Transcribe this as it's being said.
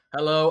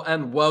Hello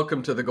and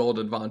welcome to the Gold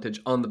Advantage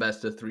on the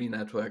Best of Three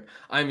Network.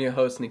 I'm your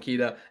host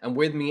Nikita, and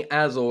with me,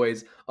 as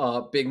always,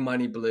 are Big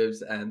Money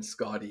Blivs and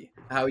Scotty.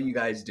 How are you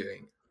guys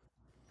doing?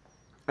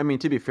 I mean,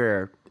 to be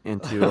fair,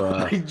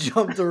 I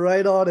jumped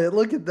right on it.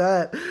 Look at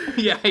that.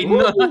 Yeah, he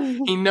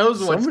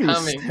knows what's Somebody's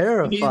coming.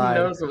 terrified. He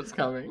knows what's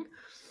coming.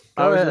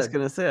 I was just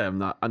gonna say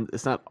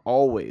it's not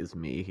always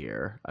me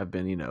here. I've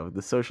been,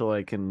 the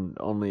socialite can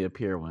only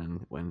appear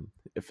when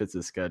it fits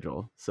his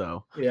schedule.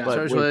 So Yeah, But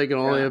socialite can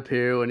only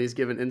appear when he's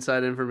given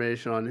inside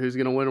information on who's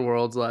going to win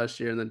Worlds last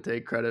year, and then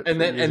take credit and for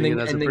then using it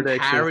as a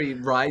prediction. Harry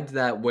rides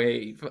that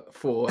wave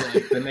for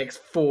like the next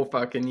 4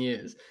 fucking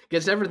years.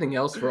 Gets everything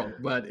else wrong,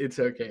 but it's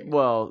okay.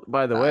 Well,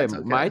 by the way, it's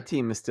okay. my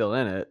team is still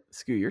in it.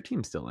 Scoo, your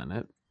team's still in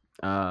it.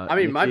 I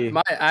mean,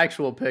 my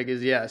actual pick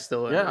is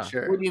still in it.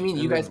 Sure. What do you mean?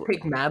 You guys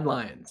picked Mad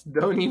Lions.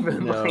 Don't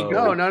even No.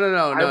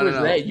 No. I was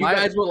there. You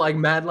guys were like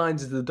Mad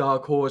Lions is the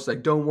dark horse.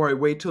 Like, don't worry,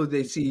 wait till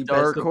they see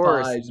Dark best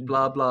horse. of fives.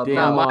 Blah blah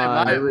Damn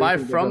blah. my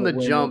Really from the gonna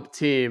win jump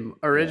team.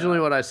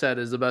 Originally, what I said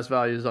is the best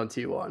value is on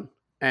T1,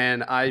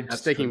 and I'm That's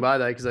sticking true. by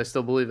that because I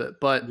still believe it.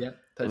 But Yep,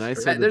 And that's I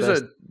true. said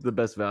There's the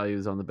best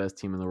values on the best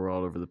team in the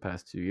world over the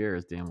past 2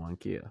 years, Dan Juan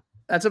Kia.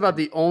 that's about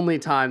the only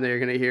time that you're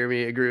going to hear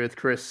me agree with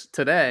Chris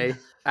today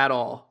at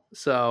all.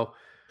 So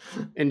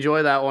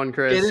enjoy that one,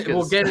 Chris.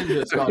 We'll get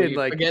into it, Scotty.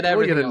 Forget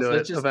everything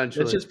else.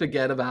 Eventually. Let's just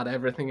forget about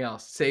everything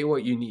else. Say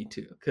what you need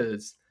to,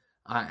 because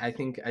I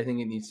think it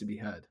needs to be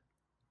heard.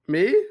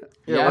 Me?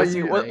 Yeah,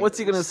 what's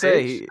he gonna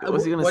say?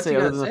 What's he gonna say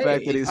other than the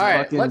fact that he's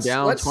fucking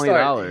down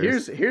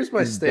 $20? Here's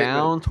my statement.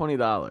 Down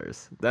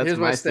 $20. That's Here's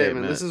my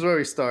statement. This is where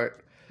we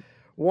start.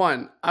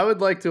 One, I would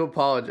like to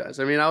apologize.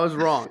 I mean, I was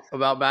wrong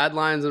about Bad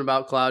Lions and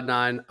about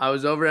Cloud9. I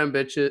was over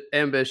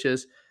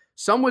ambitious.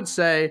 Some would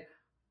say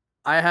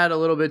I had a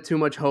little bit too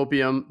much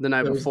hopium the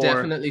night before. There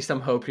was definitely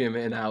some hopium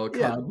in our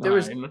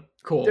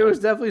Cloud9. There was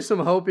definitely some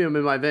hopium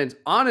in my veins.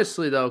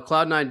 Honestly, though,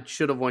 Cloud9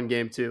 should have won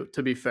game 2,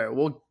 to be fair.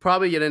 We'll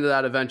probably get into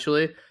that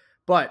eventually.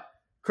 But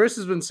Chris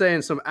has been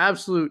saying some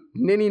absolute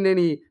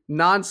ninny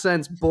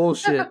nonsense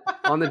bullshit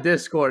on the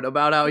Discord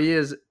about how he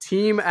is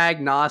team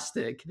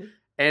agnostic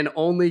and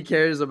only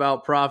cares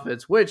about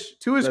profits, which,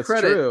 to his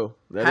credit,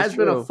 has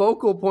been a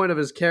focal point of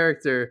his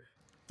character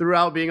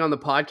throughout being on the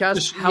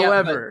podcast.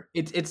 However,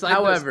 it's like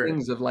those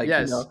things of like,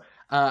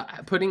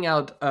 putting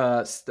out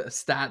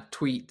stat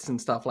tweets and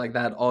stuff like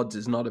that. Odds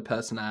is not a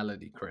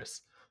personality,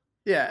 Chris.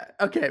 Yeah.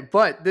 Okay.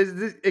 But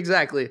this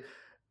exactly.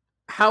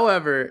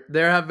 However,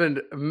 there have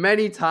been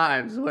many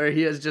times where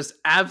he has just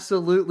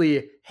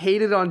absolutely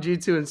hated on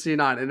G2 and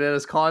C9, and it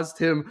has caused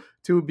him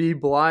to be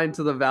blind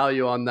to the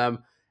value on them.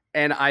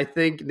 And I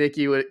think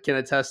Nikki can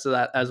attest to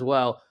that as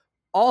well.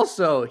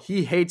 Also,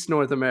 he hates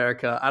North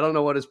America. I don't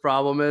know what his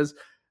problem is.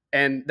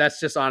 And that's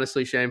just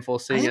honestly shameful,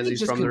 seeing as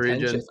he's from the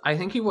region. I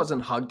think he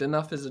wasn't hugged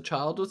enough as a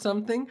child or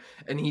something,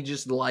 and he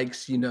just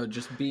likes,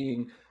 just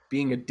being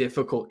a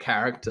difficult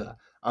character.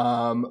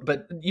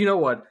 But you know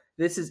what?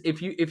 This is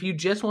if you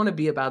just want to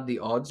be about the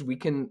odds, we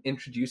can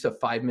introduce a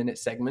 5-minute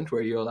segment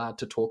where you're allowed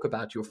to talk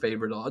about your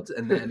favorite odds,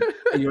 and then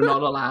you're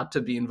not allowed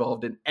to be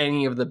involved in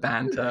any of the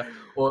banter.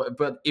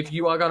 But if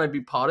you are gonna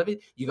be part of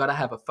it, you gotta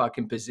have a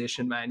fucking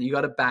position, man. You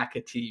gotta back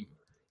a team.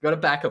 You gotta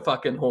back a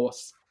fucking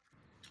horse.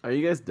 Are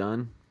you guys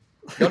done?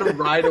 You gotta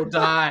ride or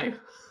die.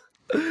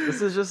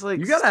 This is just like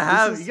you gotta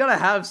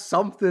have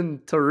something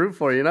to root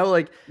for,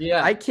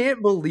 I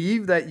can't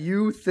believe that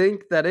you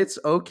think that it's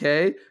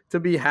okay to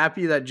be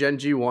happy that Gen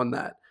G won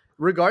that,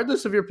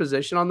 regardless of your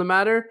position on the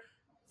matter.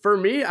 For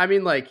me, I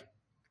mean, like,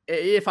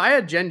 if I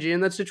had Gen G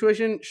in that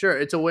situation, sure,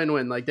 it's a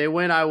win-win. Like, they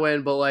win, I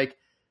win, but like,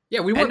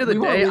 we end of the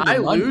day, I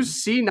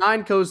lose,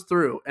 C9 goes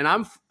through, and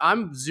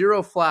I'm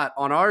 0 flat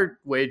on our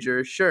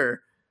wager,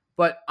 sure,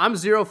 but I'm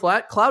 0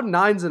 flat.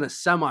 Cloud9's in a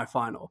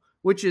semifinal,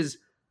 which is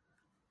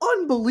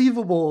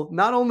unbelievable,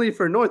 not only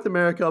for North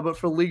America, but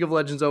for League of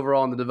Legends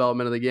overall in the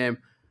development of the game.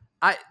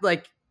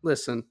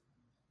 Listen,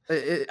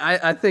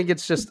 I think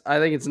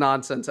it's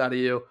nonsense out of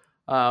you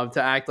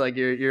to act like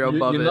you're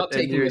above it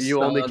and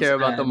you only care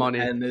about the money.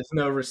 And there's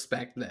no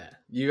respect there.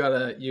 You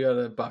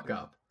gotta buck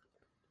up.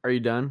 Are you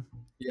done?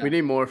 Yeah. We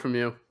need more from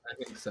you.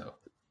 I think so.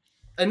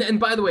 And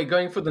by the way,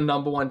 going for the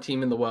number 1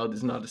 team in the world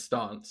is not a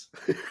stance.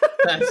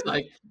 That's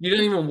like, you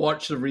don't even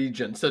watch the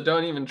region, so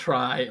don't even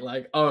try.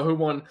 Like, who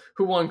won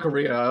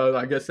Korea? Oh,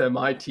 I guess they're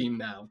my team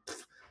now.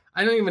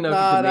 I don't even know. No.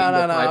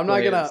 I'm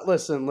not gonna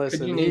listen.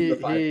 Could you name the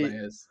 5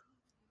 players?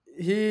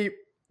 He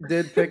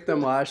did pick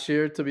them last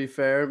year. To be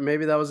fair,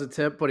 maybe that was a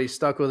tip, but he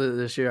stuck with it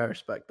this year. I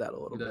respect that a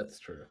little bit. That's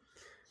true.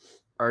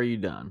 Are you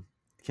done?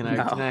 Can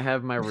I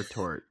have my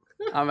retort?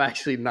 I'm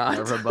actually not.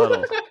 My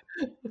rebuttal.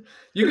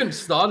 You can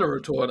start a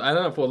retort. I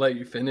don't know if we'll let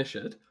you finish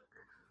it.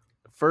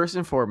 First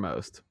and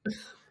foremost,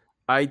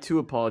 I too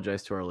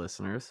apologize to our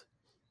listeners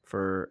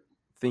for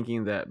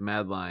thinking that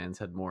Mad Lions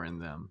had more in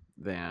them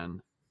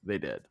than they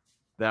did.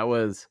 It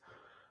was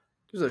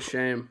a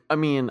shame. I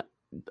mean,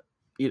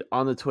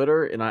 on the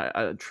Twitter, and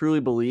I truly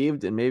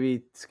believed, and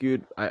maybe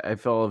Scoot, I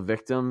fell a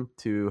victim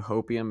to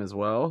hopium as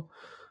well.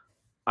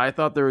 I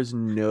thought there was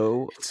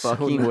no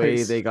fucking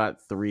way they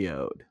got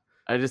 3-0'd.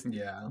 I just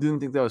Yeah. didn't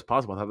think that was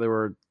possible. I thought they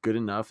were good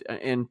enough,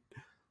 and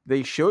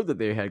they showed that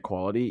they had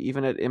quality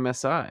even at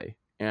MSI,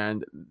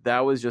 and that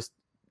was just,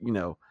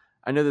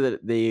 I know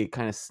that they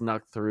kind of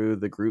snuck through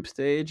the group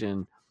stage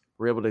and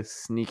were able to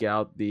sneak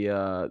out the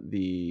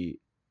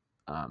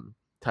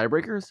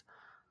tiebreakers,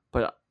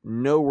 but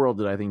no world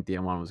did I think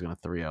Damwon was going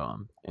to 3-0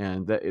 them,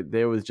 and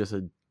there was just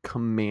a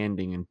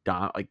commanding and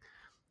like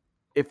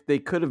if they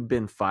could have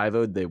been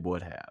 5-0'd, they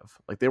would have.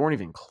 Like they weren't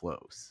even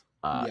close.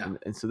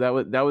 And so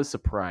that was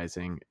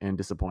surprising and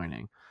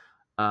disappointing.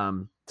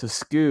 To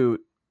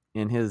Scoot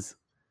and his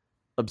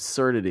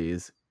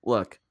absurdities.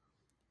 Look,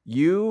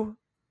 you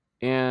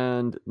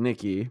and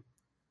Nikki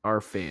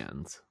are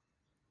fans,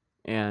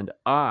 and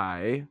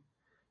I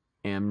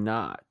am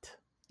not.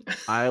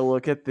 I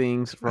look at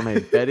things from a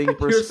betting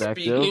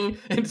perspective. You're speaking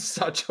in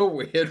such a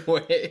weird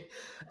way.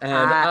 And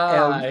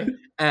I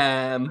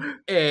am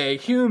a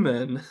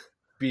human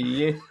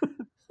being.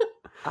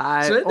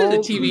 I So there's a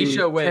TV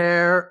show where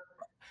care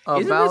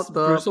isn't about this the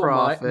Bruce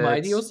profits.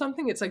 Almighty or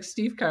something? It's like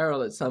Steve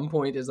Carell at some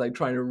point is like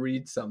trying to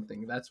read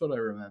something. That's what I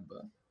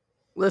remember.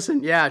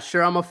 Listen, yeah,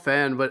 sure, I'm a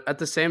fan, but at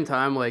the same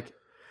time, like,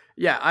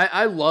 yeah,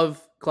 I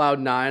love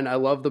Cloud9. I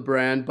love the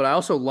brand, but I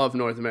also love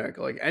North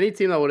America. Like, any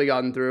team that would have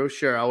gotten through,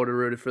 sure, I would have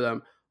rooted for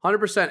them.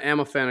 100% am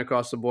a fan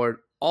across the board.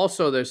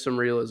 Also, there's some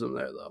realism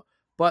there, though.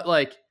 But,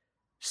 like,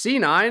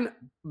 C9,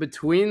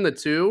 between the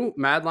two,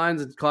 Mad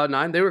Lions and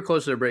Cloud9, they were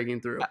closer to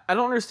breaking through. I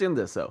don't understand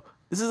this, though.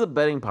 This is a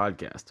betting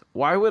podcast.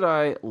 Why would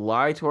I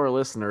lie to our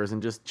listeners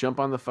and just jump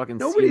on the fucking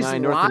Nobody's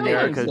C9 North lying.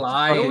 America?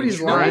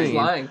 Nobody's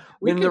lying.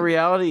 When the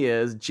reality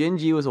is, Gen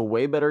G was a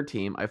way better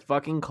team. I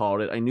fucking called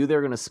it. I knew they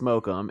were going to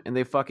smoke them, and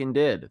they fucking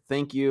did.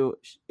 Thank you.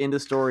 End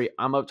of story.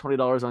 I'm up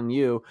 $20 on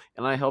you,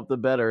 and I help the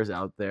bettors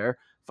out there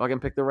fucking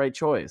pick the right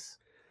choice.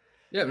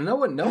 Yeah, no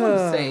one's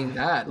saying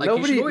that. Like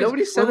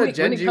nobody said that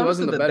Gen G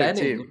wasn't the better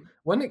team.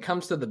 When it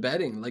comes to the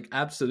betting, like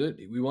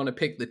absolutely, we want to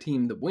pick the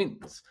team that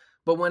wins.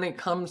 But when it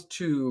comes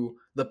to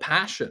the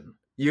passion,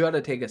 you got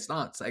to take a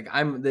stance. Like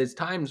there's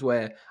times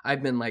where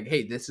I've been like,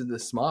 "Hey, this is the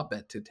smart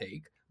bet to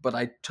take," but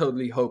I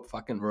totally hope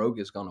fucking Rogue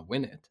is gonna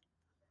win it.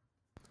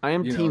 I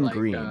am Team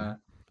Green.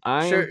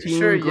 I am Team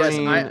Green.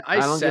 Yes, I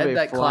don't said give a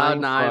that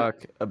flying Cloud9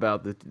 fuck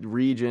about the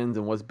regions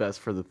and what's best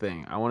for the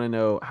thing. I want to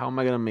know, how am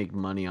I going to make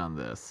money on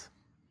this?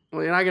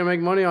 Well, you're not going to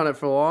make money on it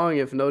for long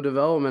if no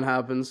development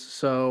happens.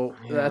 So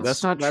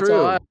that's not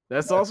true.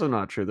 That's also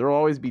not true. There will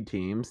always be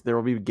teams. There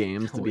will be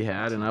games to be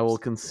had, and I will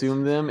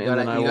consume them, and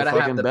then I will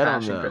fucking bet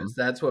on them. Chris.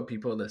 That's what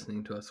people are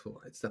listening to us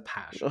for. It's the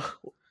passion.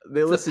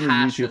 They listen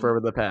to you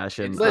for the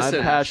passion. I'm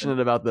passionate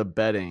about the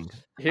betting.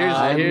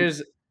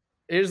 Here's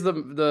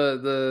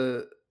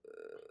the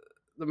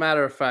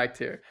matter of fact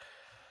here.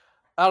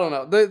 I don't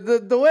know.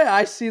 The way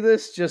I see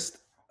this, just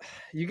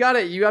you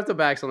have to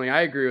back something.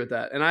 I agree with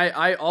that. And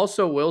I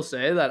also will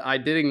say that I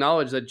did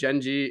acknowledge that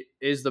Gen G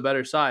is the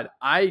better side.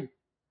 I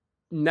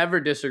never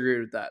disagreed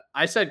with that.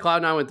 I said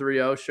Cloud9 went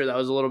 3-0. Sure, that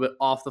was a little bit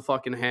off the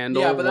fucking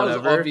handle. Yeah, but that was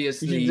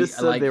obviously you just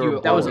said they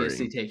were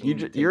obviously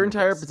taking your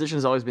entire position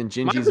has always been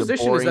Gen G's a boring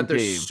team. My position is that they're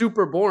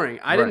super boring.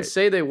 I didn't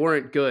say they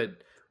weren't good.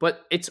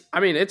 But it's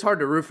hard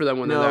to root for them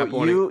when they're that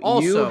boring.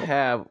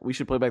 We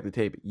should play back the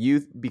tape.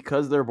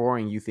 Because they're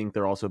boring, you think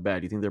they're also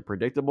bad. You think they're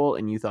predictable,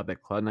 and you thought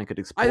that Cloud9 could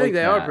exploit that. I think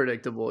they are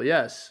predictable,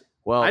 yes.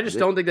 Well, I just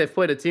don't think they've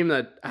played a team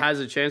that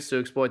has a chance to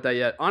exploit that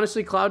yet.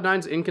 Honestly,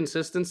 Cloud9's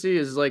inconsistency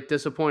is like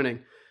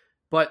disappointing.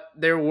 But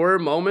there were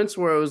moments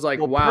where it was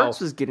like, wow. Perks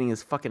was getting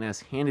his fucking ass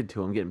handed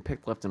to him, getting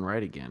picked left and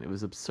right again. It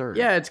was absurd.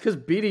 Yeah, it's because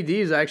BDD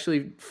is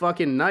actually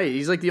fucking nice.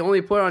 He's like the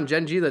only player on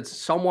Gen G that's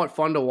somewhat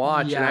fun to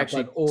watch and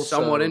actually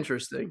somewhat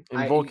interesting.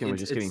 And Vulcan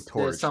was just getting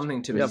torched. There's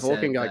something to be said.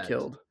 Vulcan got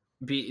killed.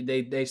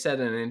 They said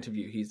in an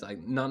interview, he's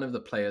like, none of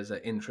the players are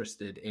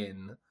interested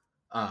in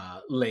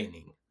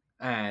laning.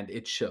 And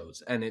it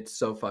shows. And it's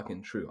so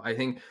fucking true. I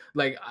think,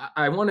 like,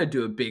 I want to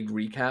do a big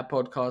recap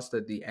podcast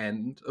at the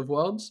end of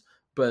Worlds,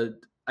 but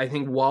I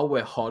think while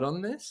we're hot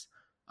on this,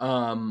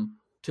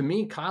 to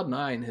me,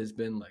 Cloud9 has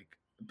been like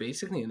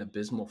basically an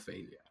abysmal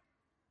failure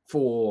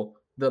for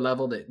the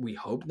level that we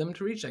hoped them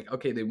to reach. Like,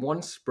 okay, they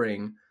won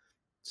spring.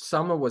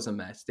 Summer was a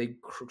mess. They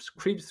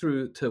creeped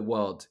through to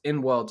Worlds.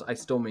 In Worlds, I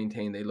still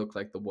maintain they look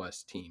like the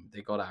worst team.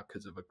 They got out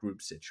because of a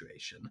group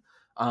situation.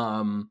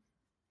 I'm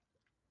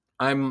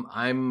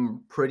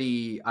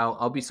pretty.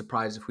 I'll be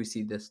surprised if we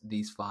see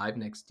these 5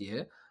 next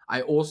year.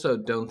 I also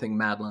don't think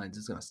Mad Lions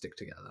is going to stick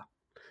together.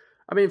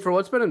 I mean, for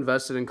what's been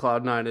invested in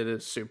Cloud9, it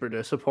is super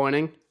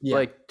disappointing. Yeah.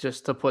 Like,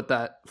 just to put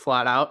that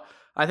flat out.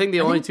 I think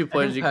the only two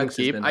players you can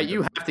keep,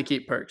 you have to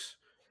keep Perks.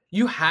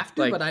 You have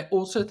to, but I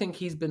also think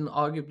he's been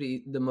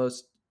arguably the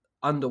most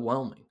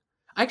underwhelming.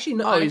 Actually,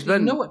 no. You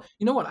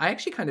know what? I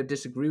actually kind of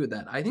disagree with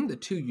that. I think the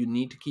two you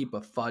need to keep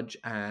are Fudge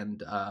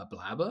and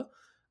Blabber.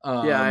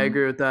 Yeah, I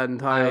agree with that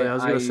entirely. I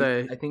was going to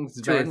say, I think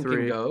Sven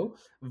can go.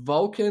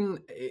 Vulcan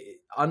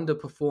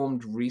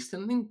underperformed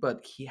recently,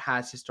 but he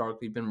has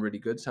historically been really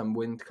good, so I'm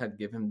willing to kind of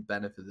give him the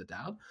benefit of the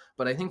doubt.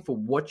 But I think for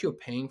what you're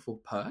paying for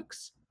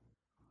Perks,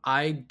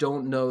 I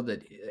don't know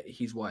that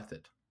he's worth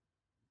it.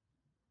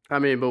 I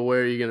mean, but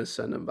where are you going to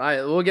send him?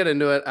 We'll get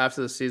into it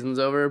after the season's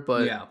over,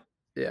 but Yeah.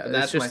 But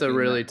it's just a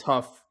really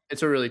tough.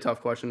 It's a really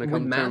tough question to with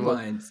come to Mad terms with.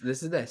 Lions,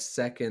 this is their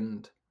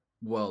second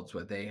Worlds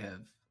where they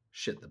have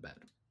shit the bed.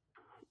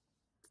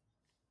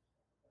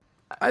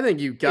 I think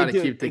you got to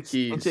Hey, keep the and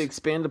keys. to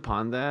expand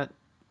upon that,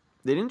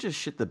 they didn't just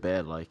shit the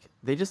bed. Like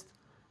they just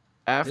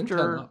Didn't turn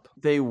after up.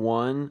 they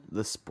won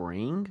the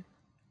spring.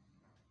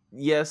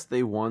 Yes,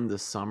 they won the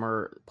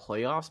summer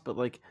playoffs, but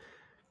like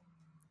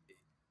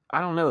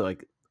I don't know,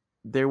 like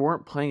they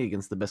weren't playing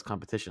against the best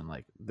competition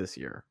like this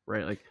year,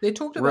 right? Like They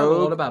talked about a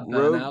lot about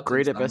burnout. Rogue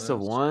great and at best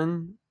of summers.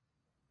 one,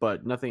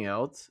 but nothing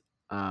else.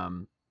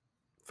 Fucking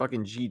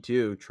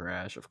G2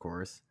 trash, of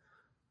course.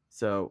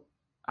 So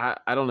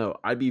I don't know.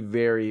 I'd be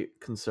very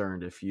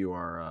concerned if you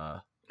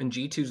are And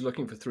G2's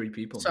looking for 3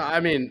 people. So now. I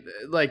mean,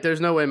 like,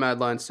 there's no way Mad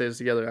Lions stays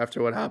together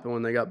after what happened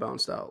when they got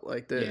bounced out.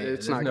 Like, Yeah, it's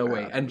there's not no gonna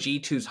way. happen. And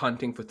G2's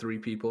hunting for 3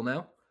 people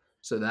now.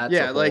 So that's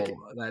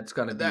that's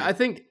gonna be. I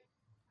think.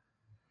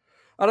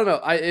 I don't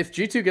know. If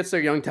G2 gets their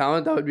young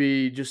talent, that would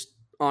be just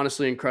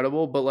honestly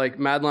incredible. But like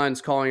Mad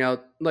Lions calling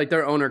out, like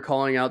their owner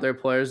calling out their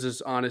players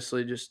is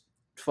honestly just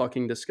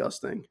fucking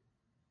disgusting.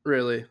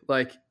 Really,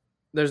 like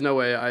there's no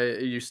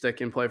way you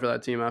stick and play for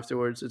that team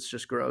afterwards. It's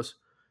just gross.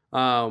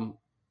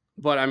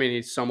 But I mean,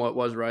 he somewhat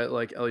was right.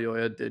 Like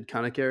Elioya did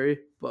kind of carry,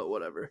 but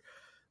whatever.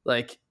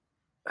 Like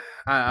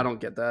I don't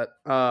get that.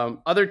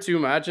 Other 2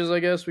 matches, I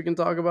guess we can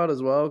talk about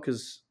as well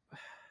because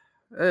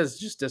it's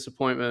just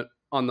disappointment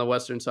on the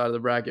Western side of the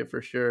bracket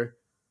for sure.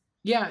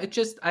 Yeah, it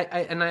just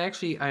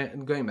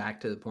I'm going back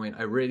to the point.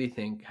 I really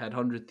think had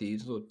 100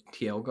 Thieves or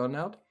TL gone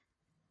out,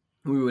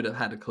 we would have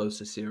had a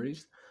closer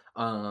series.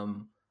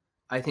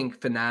 I think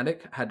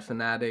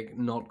Fnatic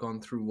not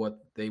gone through what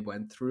they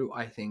went through,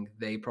 I think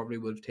they probably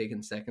would have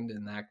taken second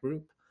in that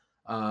group.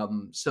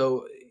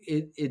 So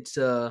it's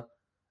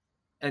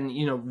and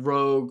you know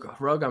Rogue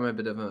I'm a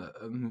bit of a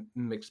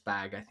mixed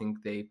bag. I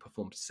think they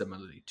performed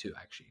similarly to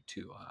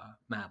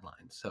Mad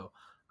Lions, so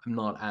I'm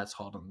not as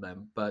hot on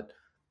them, but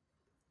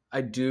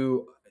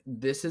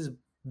this has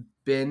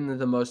been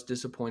the most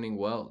disappointing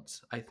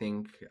Worlds I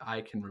think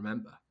I can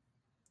remember.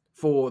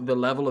 For the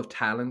level of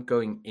talent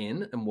going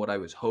in and what I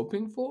was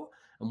hoping for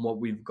and what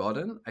we've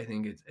gotten, I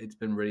think it's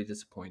been really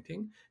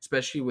disappointing,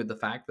 especially with the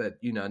fact that,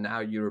 you know, now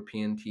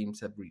European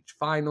teams have reached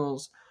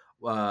finals,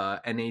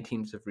 NA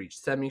teams have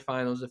reached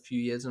semifinals a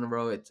few years in a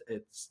row.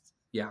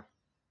 Yeah.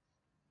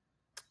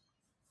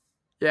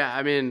 Yeah,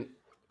 I mean,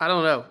 I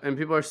don't know. And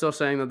people are still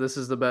saying that this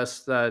is the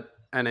best that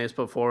NA's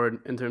put forward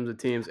in terms of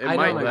teams. It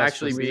might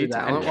actually be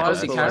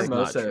talent-wise.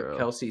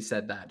 Kelsey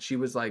said that. She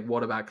was like,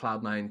 what about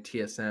Cloud9,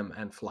 TSM,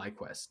 and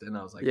FlyQuest? And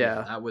I was like,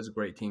 yeah, that was a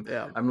great team.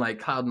 Yeah. I'm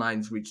like,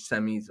 Cloud9's reached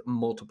semis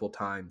multiple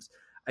times.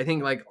 I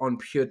think like on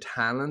pure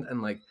talent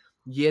and like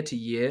year to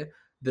year,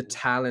 the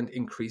talent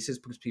increases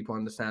because people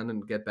understand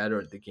and get better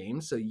at the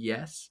game. So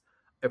yes,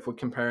 if we're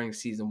comparing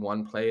season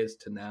 1 players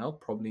to now,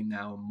 probably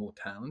now more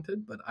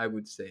talented, but I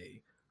would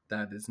say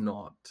that is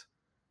not.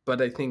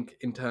 But I think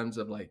in terms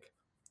of like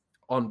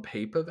on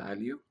paper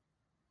value,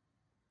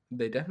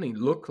 they definitely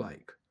look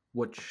like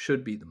what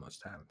should be the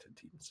most talented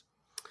teams.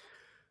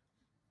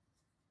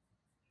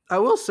 I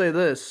will say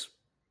this.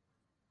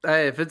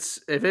 Hey, if it's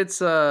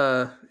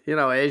Asia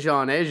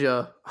on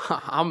Asia,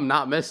 I'm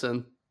not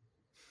missing.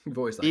 You've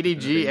always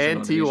EDG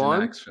and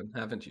T1 action,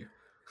 haven't you?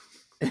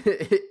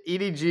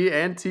 EDG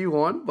and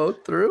T1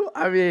 both through.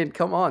 I mean,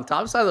 come on,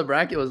 top side of the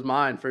bracket was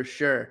mine for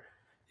sure.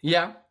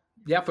 Yeah,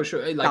 for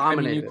sure. Like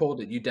Dominated. I mean, you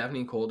called it. You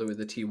definitely called it with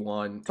the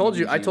T1.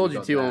 I told you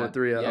T1 with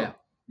 3-0.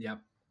 Yeah.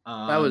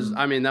 That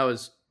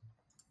was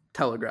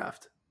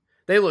telegraphed.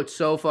 They looked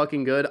so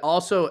fucking good.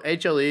 Also,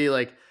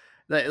 HLE,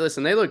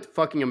 listen, they looked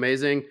fucking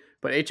amazing,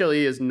 but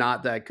HLE is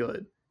not that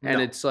good.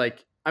 And it's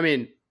like, I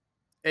mean,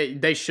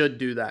 they should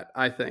do that,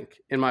 I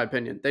think, in my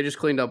opinion. They just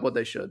cleaned up what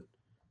they should,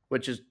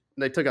 which is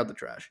they took out the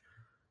trash.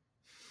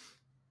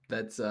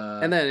 That's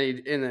and then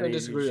I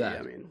disagree with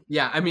that.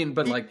 I mean,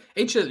 but like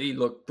HLE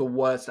looked the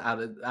worst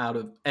out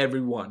of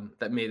everyone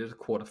that made it to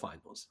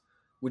quarterfinals,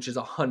 which is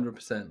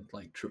 100%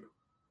 like true.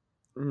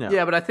 No.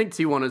 Yeah, but I think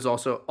T1 is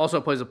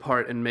also plays a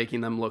part in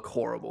making them look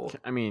horrible.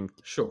 I mean,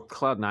 sure.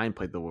 Cloud9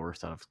 played the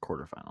worst out of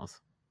quarterfinals.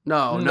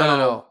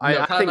 No.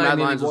 I think Mad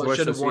Lions was worse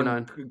than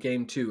C9.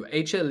 Game 2.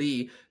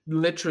 HLE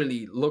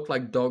literally looked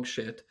like dog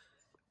shit.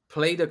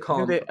 Played a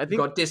comp,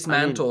 got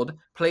dismantled.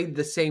 Played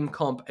the same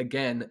comp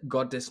again,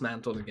 got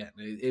dismantled again.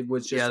 It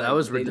was just that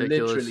was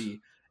ridiculous.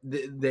 Literally,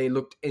 they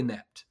looked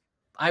inept.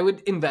 I would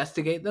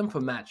investigate them for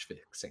match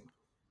fixing.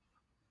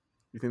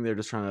 You think they're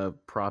just trying to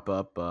prop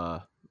up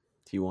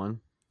T1?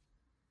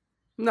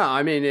 No,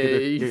 I mean,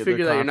 you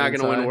figure that you're not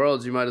going to win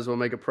Worlds, you might as well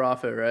make a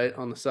profit, right,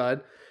 on the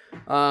side.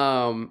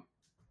 No,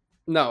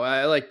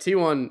 I like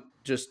T1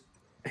 just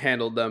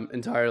handled them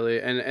entirely,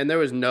 and there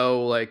was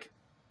no like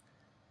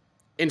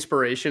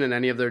inspiration in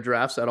any of their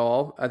drafts at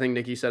all. I think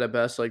Nikki said it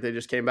best. Like they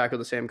just came back with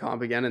the same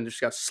comp again and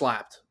just got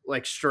slapped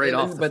like straight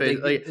off the face.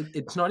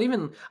 It's not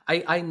even.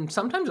 I'm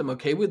sometimes I'm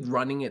okay with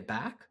running it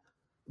back,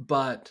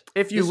 but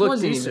if you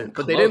look decent,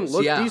 but they didn't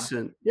look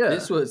decent. Yeah,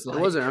 this was. It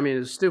wasn't. I mean, it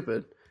was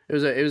stupid.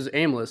 It was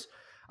aimless.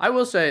 I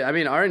will say, I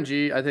mean,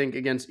 RNG, I think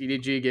against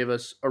EDG gave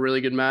us a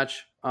really good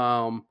match.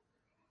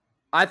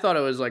 I thought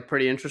it was like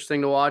pretty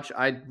interesting to watch.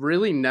 I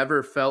really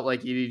never felt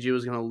like EDG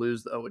was going to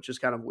lose though, which is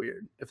kind of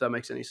weird if that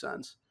makes any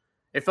sense.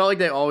 It felt like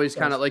they always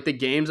kind of like the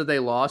games that they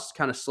lost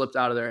kind of slipped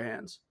out of their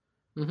hands.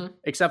 Mm-hmm.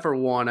 Except for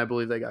one, I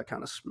believe they got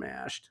kind of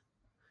smashed.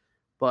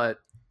 But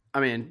I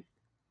mean,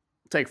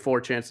 take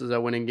 4 chances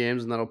at winning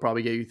games, and that'll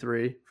probably get you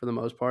 3 for the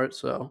most part.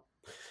 So,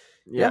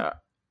 yeah.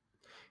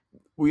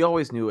 We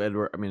always knew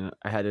Edward. I mean,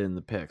 I had it in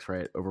the picks,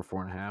 right? Over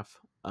 4.5.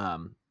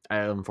 I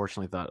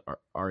unfortunately thought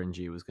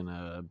RNG was going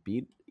to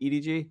beat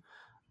EDG.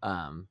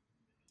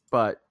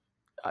 But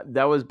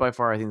that was by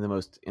far, I think, the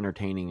most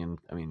entertaining. And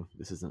I mean,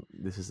 this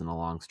isn't a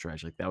long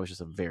stretch. Like, that was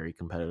just a very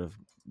competitive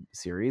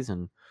series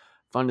and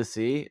fun to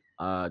see.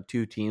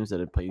 2 teams that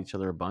had played each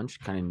other a bunch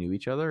kind of knew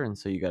each other. And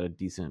so you got a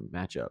decent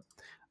matchup.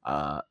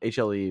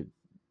 HLE,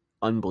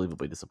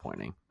 unbelievably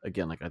disappointing.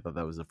 Again, like, I thought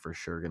that was for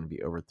sure going to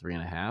be over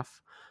 3.5.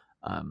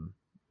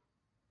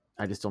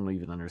 I just don't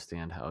even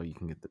understand how you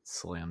can get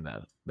slammed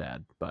that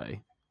bad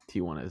by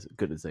T1 as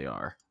good as they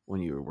are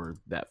when you were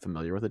that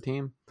familiar with the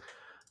team.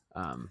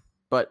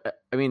 But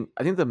I mean,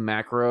 I think the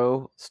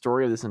macro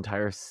story of this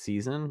entire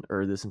season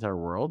or this entire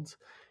world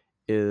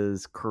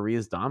is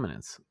Korea's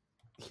dominance.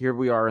 Here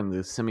we are in the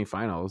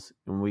semifinals,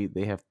 and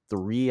they have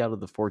 3 out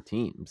of the 4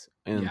 teams.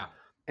 And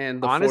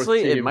and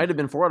honestly, it might have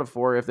been 4 out of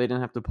 4 if they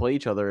didn't have to play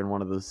each other in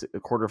one of those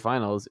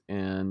quarterfinals,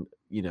 and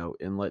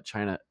let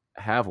China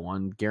have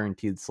one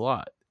guaranteed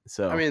slot.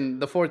 So I mean,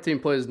 the 4th team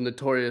plays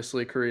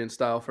notoriously Korean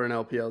style for an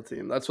LPL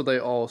team. That's what they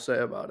all say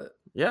about it.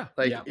 Yeah.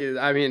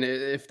 I mean,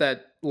 if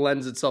that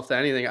lends itself to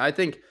anything, I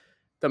think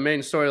the main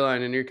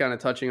storyline, and you're kind of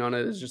touching on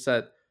it, is just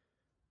that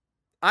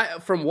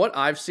from what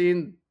I've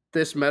seen,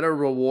 this meta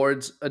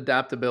rewards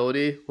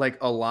adaptability like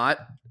a lot,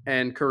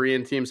 and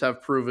Korean teams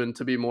have proven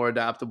to be more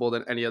adaptable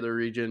than any other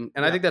region.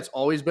 And I think that's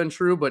always been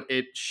true, but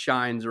it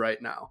shines right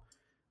now.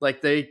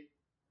 Like, they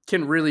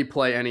can really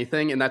play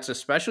anything, and that's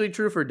especially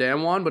true for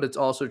Damwon, but it's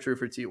also true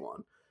for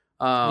T1.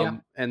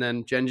 And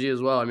then Gen.G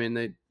as well. I mean,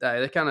 they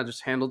kind of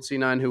just handled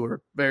C9, who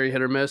were very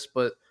hit or miss,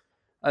 but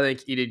I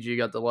think EDG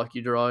got the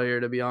lucky draw here,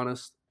 to be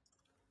honest.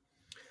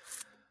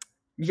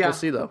 Yeah, we'll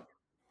see though.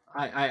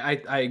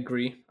 I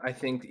agree. I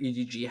think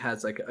EDG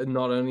has like,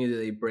 not only do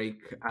they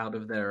break out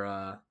of their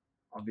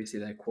obviously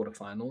their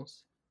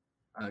quarterfinals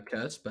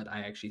curse, but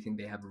I actually think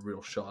they have a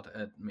real shot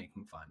at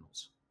making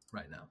finals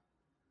right now.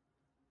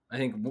 I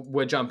think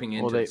we're jumping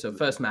into it. So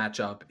first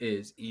matchup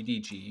is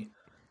EDG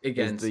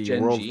against the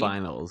Gen.G. World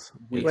Finals.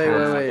 Wait.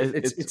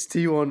 It's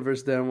T1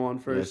 versus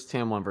Damwon first.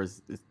 Yeah, it's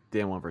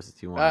Damwon versus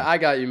T1. I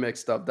got you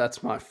mixed up.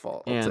 That's my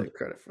fault. I'll take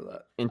credit for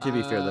that. And to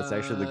be fair, that's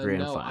actually the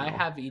grand final. I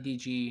have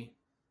EDG.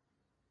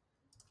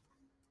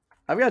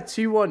 I've got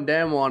T1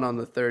 Damwon on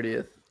the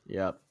 30th.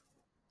 Yep.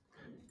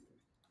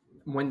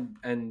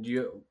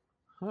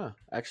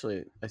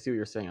 Actually, I see what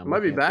you're saying. It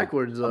might be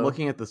backwards, though. I'm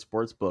looking at the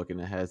sports book, and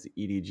it has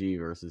EDG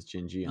versus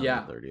Gen.G on the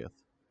 30th.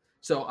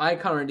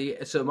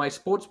 So my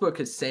sports book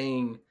is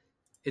saying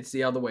it's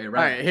the other way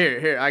around. All right,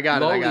 here, I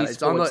got it.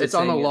 It's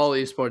on the LOL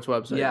Esports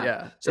website.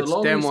 Yeah. So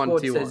LOL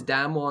Esports says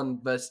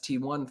Damwon versus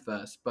T1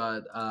 first,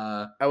 but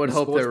I would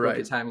hope they're right.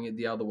 It's having it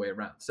the other way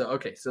around. So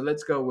so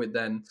let's go with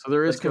then. So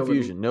there is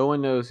confusion. No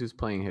one knows who's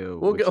playing who.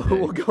 We'll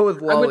go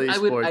with LOL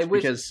Esports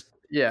because.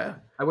 Yeah,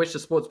 I wish the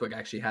sportsbook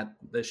actually had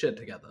the shit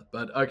together,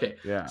 but okay.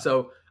 Yeah.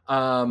 So,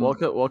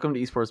 welcome to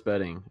esports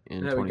betting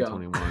in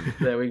 2021.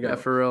 There we go. Yeah,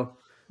 for real.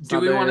 Do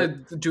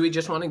we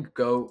just want to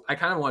go? I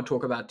kind of want to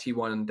talk about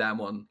T1 and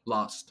Damwon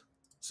last.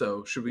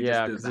 So should we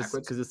just do it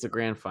backwards? Because it's the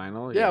grand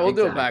final. Yeah, we'll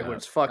do it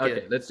backwards. Fuck it.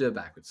 Okay, let's do it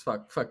backwards.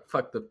 Fuck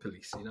the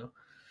police.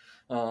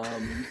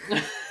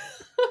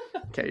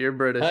 Okay, you're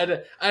British.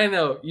 I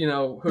know,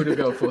 who to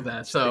go for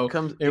that. So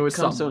it was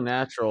so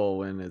natural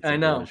when it's a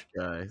British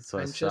guy. So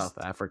it's South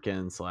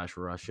African /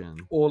 Russian.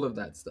 All of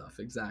that stuff,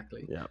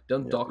 exactly. Yeah.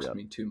 Don't dox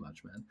me too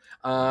much, man.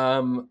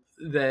 So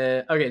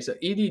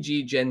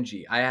EDG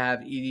Gen.G. I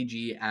have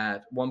EDG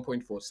at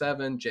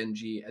 1.47,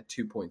 Gen.G at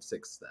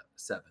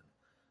 2.67.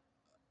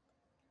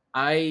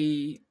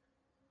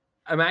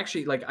 I'm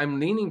actually I'm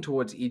leaning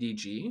towards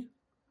EDG,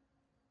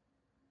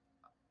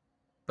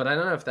 but I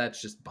don't know if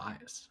that's just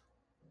bias.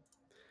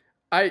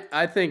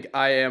 I think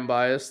I am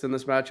biased in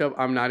this matchup.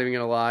 I'm not even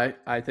gonna lie.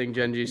 I think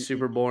Gen.G is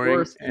super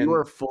boring. You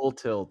are full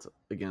tilt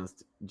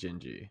against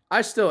Gen.G.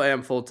 I still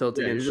am full tilt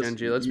against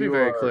Gen.G. Let's be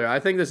very clear. I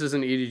think this is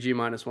an EDG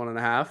minus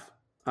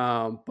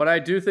 1.5. But I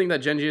do think that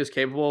Gen.G is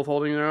capable of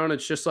holding their own.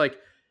 It's just like,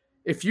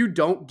 if you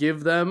don't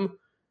give them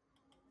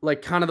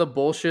like kind of the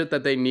bullshit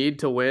that they need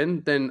to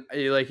win, then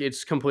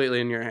it's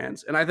completely in your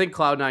hands. And I think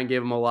Cloud9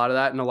 gave them a lot of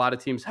that, and a lot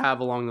of teams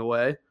have along the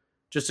way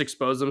just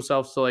exposed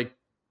themselves to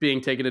being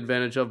taken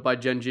advantage of by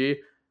Gen.G.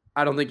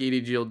 I don't think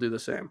EDG will do the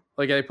same.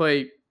 They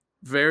play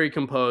very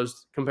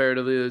composed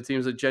comparatively to the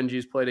teams that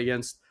Gen.G's played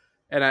against,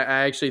 and I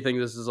actually think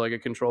this is a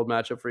controlled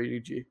matchup for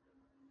EDG.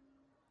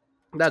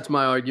 That's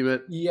my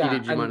argument. Yeah,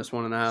 EDG minus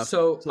 1.5.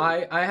 So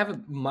I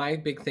have my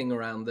big thing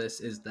around this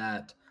is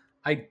that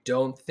I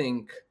don't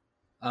think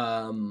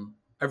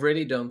I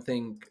really don't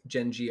think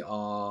Gen.G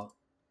are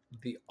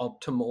the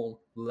optimal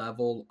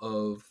level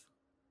of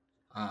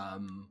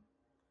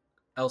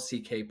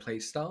LCK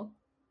playstyle,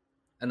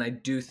 and I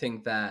do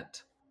think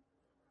that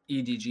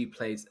EDG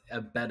plays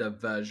a better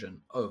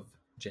version of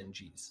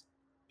Gen.G's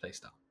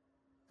playstyle.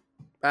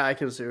 I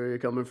can see where you're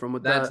coming from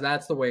with that.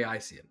 That's the way I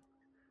see it.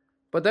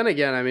 But then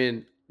again, I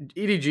mean,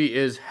 EDG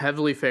is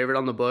heavily favored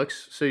on the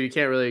books, so you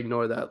can't really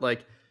ignore that.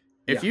 Like,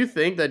 if you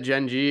think that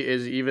Gen.G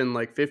is even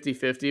like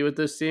 50-50 with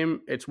this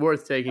team, it's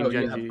worth taking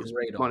Gen.G's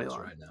money line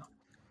right now.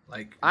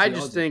 Like, I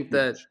just think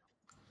that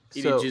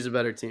EDG is a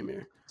better team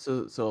here.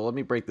 So let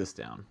me break this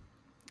down.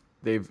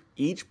 They've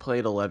each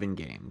played 11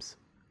 games.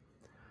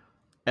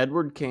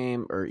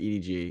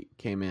 EDG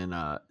came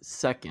in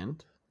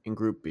second in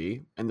Group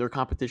B, and their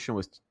competition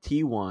was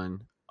T1,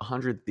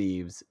 100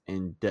 Thieves,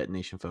 and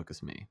Detonation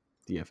Focus Me,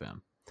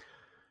 DFM.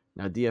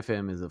 Now,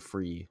 DFM is a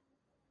free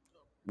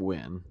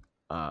win,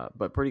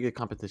 but pretty good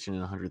competition in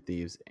 100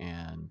 Thieves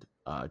and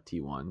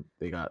T1.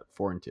 They got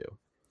 4-2.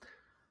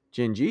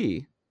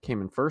 Gen.G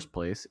came in first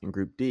place in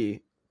Group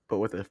D, but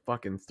with a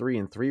fucking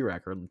 3-3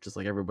 record, just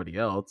like everybody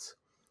else.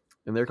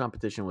 And their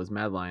competition was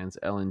Mad Lions,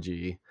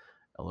 LNG,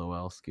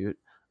 LOL, Scoot,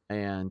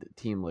 and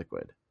Team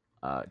Liquid.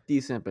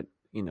 Decent, but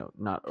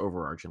not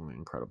overarchingly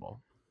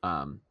incredible.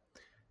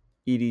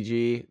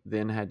 EDG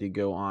then had to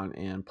go on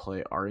and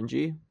play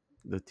RNG,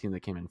 the team that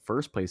came in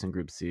first place in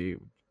Group C,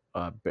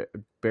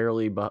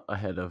 barely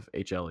ahead of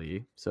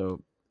HLE.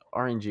 So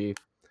RNG,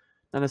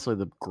 not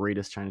necessarily the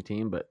greatest China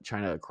team, but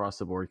China across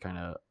the board kind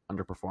of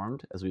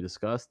underperformed, as we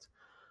discussed.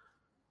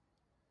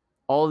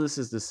 All of this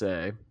is to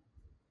say,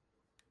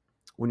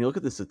 when you look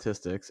at the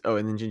statistics,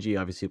 and then Gen.G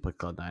obviously played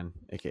Cloud9,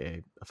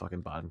 aka a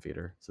fucking bottom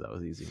feeder, so that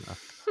was easy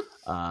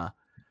enough.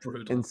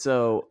 Brutal. And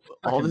so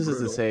all Fucking this is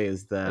brutal. to say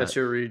is that That's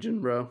your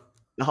region, bro.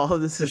 all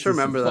of this is Just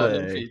remember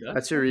that. say,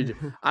 That's your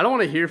region. I don't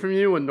want to hear from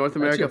you when North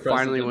America your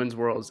finally president. wins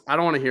Worlds. I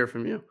don't want to hear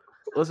from you.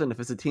 listen, if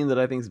it's a team that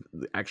I think is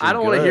actually I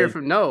don't want to good, hear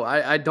from. No,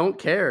 I don't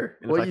care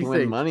and if what I you can think.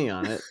 win money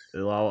on it,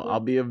 I'll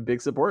be a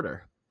big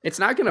supporter. It's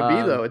not going to be,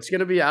 though. It's going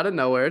to be out of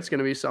nowhere. It's going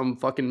to be some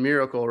fucking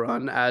miracle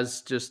run,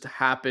 as just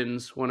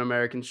happens when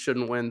Americans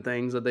shouldn't win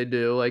things that they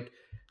do, like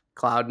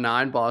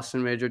Cloud9,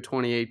 Boston Major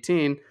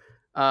 2018.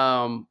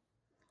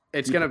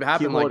 It's going to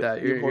happen like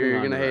that. You're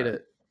going to hate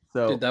it.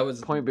 So Dude, that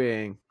was point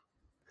being,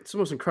 It's the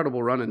most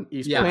incredible run in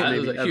esports. Yeah, it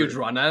was maybe a huge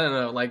ever. run. I don't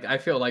know. Like, I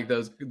feel like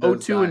those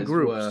 0-2 in guys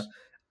groups.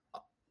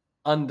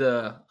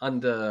 were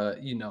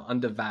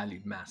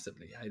undervalued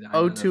massively. I don't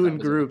know if 0-2 that in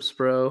was groups,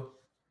 bro.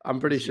 I'm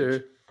pretty That's sure.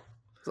 huge.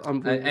 It's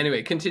unbelievable.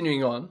 Anyway,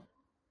 continuing on.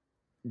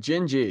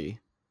 Gen.G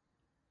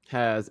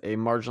has a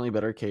marginally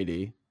better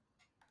KD,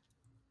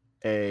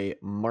 a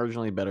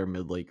marginally better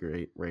mid-late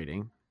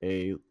rating,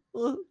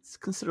 it's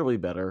considerably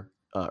better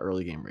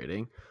early game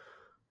rating,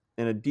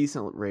 and a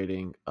decent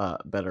rating,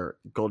 better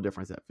goal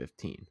difference at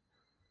 15.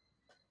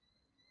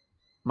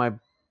 My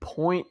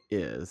point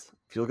is,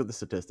 if you look at the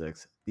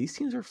statistics, these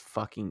teams are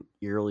fucking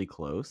eerily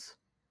close,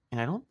 and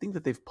I don't think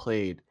that they've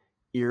played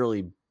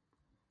eerily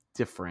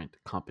different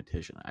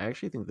competition. I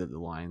actually think that the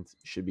lines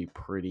should be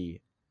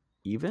pretty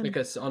even.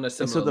 Because on a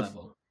similar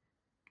level.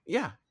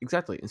 Yeah,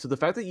 exactly. And so the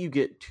fact that you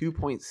get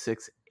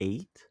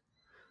 2.68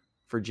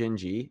 for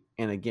Gen.G,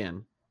 and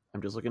again,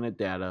 I'm just looking at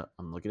data,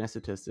 I'm looking at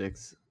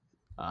statistics,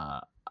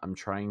 I'm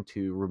trying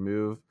to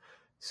remove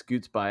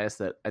Scoot's bias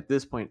that at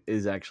this point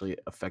is actually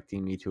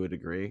affecting me to a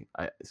degree.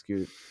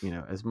 Scoot,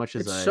 as much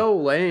as It's so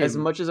lame. as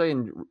much as I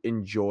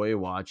enjoy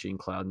watching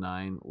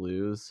Cloud9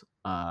 lose,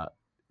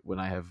 when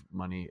I have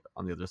money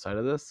on the other side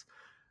of this,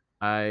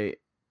 I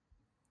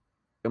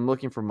am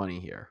looking for money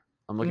here.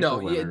 I'm looking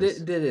for winners.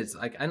 That is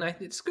like, and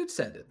Scoot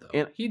said it though.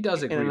 And- he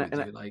does agree with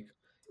and you. Like,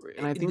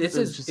 And I think this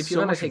there's is just if you so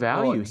want to much take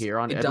value odds, here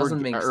on it Edward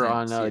doesn't make or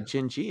on sense. Yeah.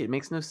 Gen.G. It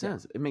makes no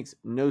sense. It makes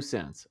no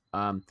sense.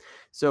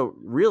 So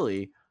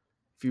really,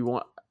 if you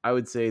want, I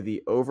would say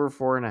the over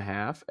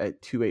 4.5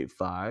 at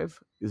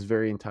 285 is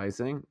very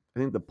enticing. I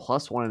think the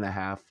plus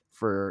 1.5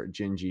 for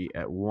Gen.G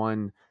at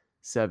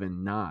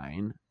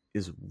 179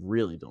 is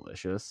really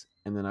delicious,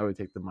 and then I would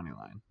take the money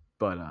line.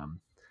 But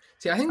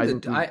See, I think I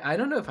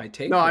don't know if I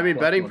take. No, the I mean,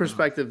 plus betting 1.5.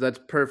 perspective, that's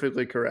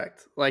perfectly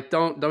correct. Like,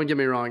 don't get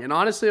me wrong. And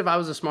honestly, if I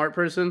was a smart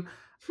person,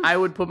 I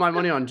would put my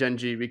money on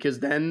Gen.G because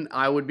then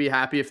I would be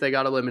happy if they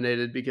got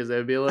eliminated because they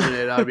would be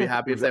eliminated. I would be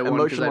happy if they won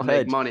because I'd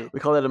make money. We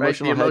call that Right? The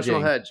emotional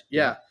emotional hedging. hedge.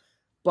 Yeah.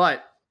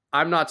 But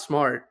I'm not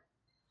smart.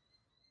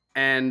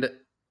 And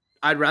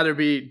I'd rather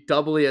be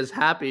doubly as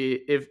happy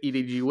if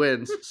EDG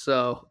wins.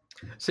 So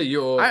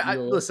you're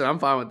listen, I'm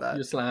fine with that.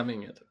 You're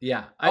slamming it.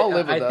 Yeah, I'll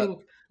live with I that.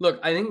 think. Look,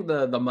 I think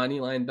the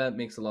money line bet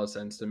makes a lot of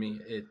sense to me.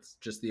 It's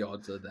just the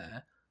odds are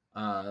there.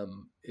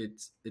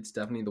 It's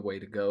definitely the way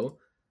to go.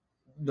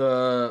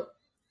 Do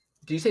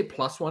you say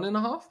plus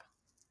 1.5?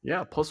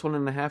 Yeah, plus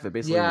 1.5 at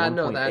basically Yeah, 1.8.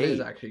 no, that is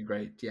actually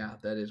great. Yeah,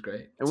 that is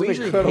great. And It's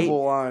an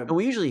incredible line.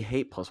 we usually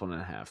hate plus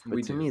 1.5, but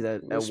We to do. me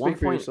that Well, at speak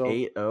for yourself.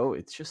 1.80,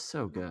 it's just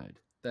so good,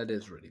 That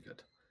is really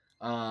good.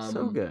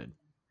 so good.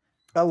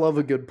 I love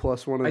a good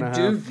plus 1.5. I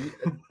do.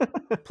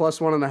 Plus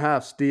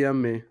 1.5.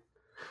 DM me.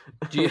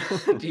 Do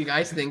you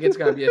guys think it's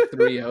gonna be a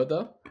 3-0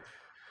 though?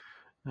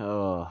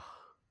 Oh,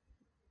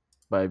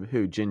 by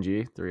who?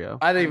 Jinji 3-0.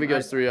 I think if it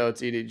goes 3-0,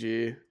 it's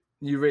EDG.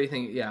 You really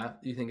think? Yeah,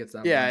 you think it's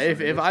that? Yeah, if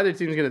one-sided? either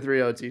team's going to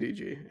 3-0, it's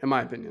EDG, in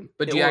my opinion.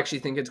 But do you actually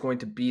think it's going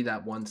to be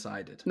that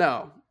one-sided?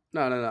 No.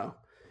 I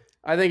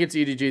think it's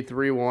EDG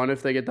 3-1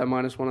 if they get that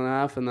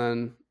 -1.5, and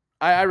then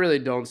I really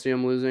don't see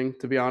them losing,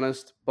 to be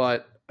honest.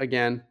 But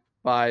again,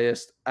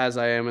 biased as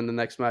I am in the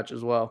next match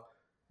as well.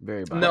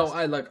 Very biased. No,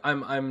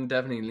 I'm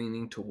definitely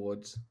leaning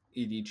towards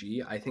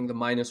EDG. I think the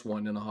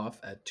 -1.5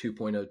 at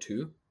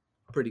 2.02,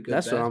 pretty good.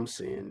 That's bet. what I'm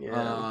seeing.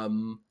 Yeah.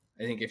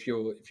 I think if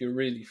you're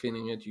really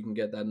feeling it, you can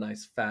get that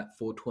nice fat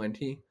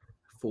 420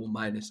 for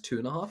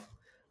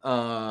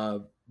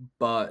 -2.5.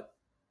 But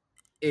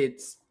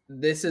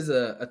this is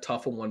a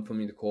tougher one for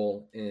me to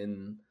call. I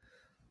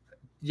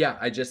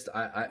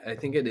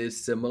think it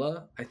is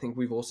similar. I think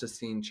we've also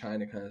seen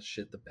China kind of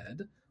shit the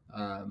bed.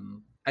 I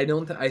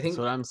think That's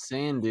what I'm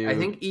saying, dude. I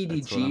think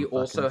EDG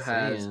also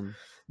has saying.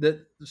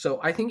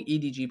 So I think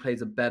EDG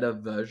plays a better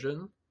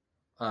version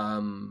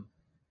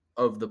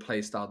of the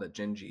playstyle that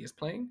Gen.G is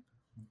playing,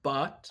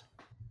 but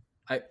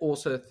I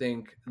also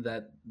think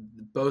that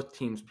both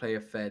teams play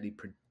a fairly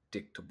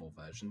predictable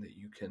version that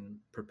you can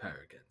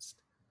prepare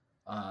against.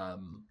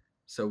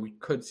 So we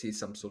could see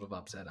some sort of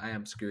upset. I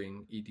am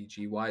skewing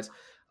EDG wise.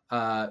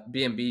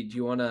 BNB, do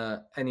you want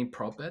any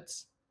prop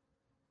bets?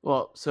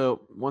 Well,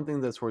 so one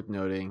thing that's worth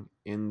noting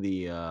in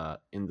the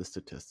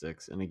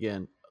statistics, and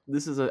again,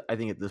 this is I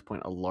think at this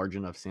point a large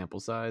enough sample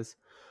size.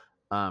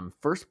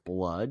 First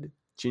blood,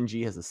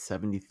 Gen.G has a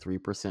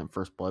 73%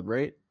 first blood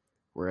rate,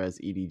 whereas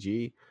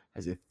EDG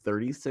has a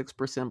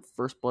 36%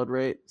 first blood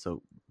rate,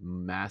 so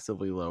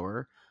massively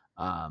lower.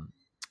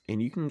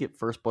 And you can get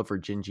first blood for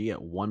Gen.G at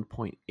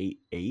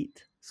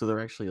 1.88, so they're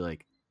actually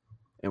like,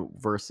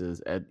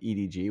 versus at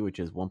EDG, which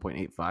is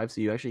 1.85,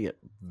 so you actually get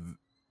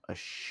a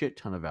shit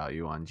ton of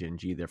value on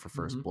Gen.G there for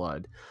first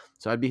blood.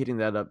 So I'd be hitting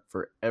that up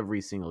for every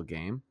single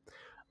game.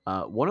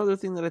 One other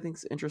thing that I think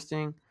is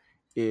interesting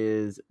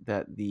is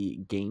that the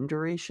game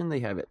duration they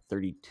have at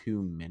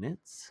 32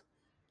 minutes.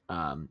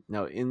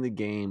 Now in the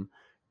game,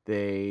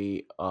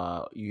 you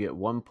get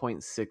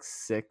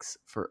 1.66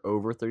 for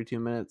over 32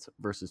 minutes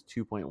versus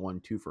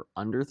 2.12 for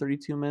under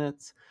 32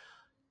 minutes.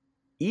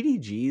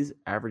 EDG's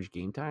average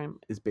game time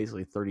is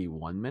basically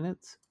 31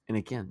 minutes. And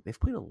again, they've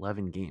played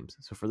 11 games.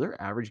 So for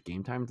their average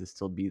game time to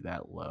still be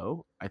that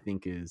low, I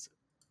think is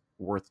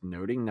worth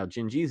noting. Now,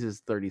 Gen.G's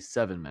is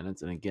 37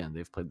 minutes. And again,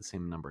 they've played the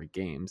same number of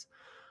games.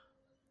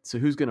 So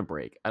who's going to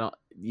break? I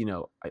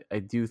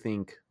do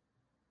think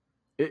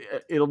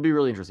it'll be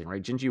really interesting,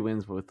 right? Gen.G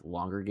wins with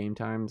longer game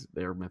times.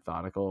 They're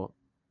methodical,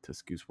 to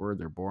Scoot's word.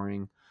 They're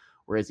boring.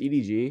 Whereas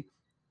EDG,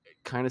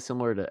 kind of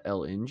similar to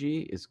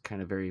LNG, is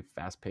kind of very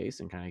fast paced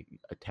and kind of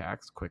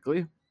attacks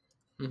quickly.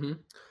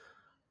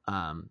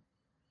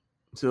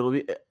 So it'll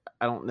be,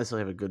 I don't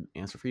necessarily have a good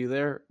answer for you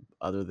there,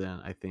 other than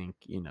I think,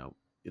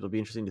 it'll be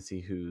interesting to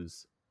see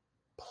whose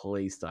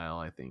play style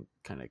I think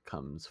kind of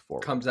comes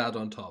out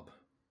on top.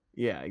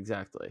 Yeah,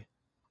 exactly.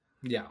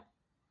 Yeah.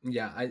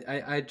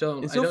 I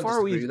don't. And so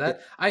far disagree with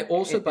that. I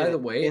also, by the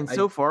way,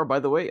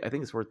 I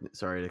think it's worth.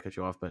 Sorry to cut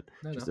you off, but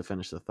to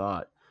finish the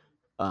thought,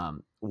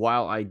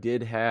 while I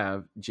did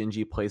have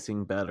Gen.G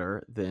placing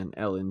better than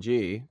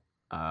LNG,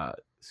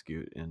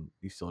 Scoot, and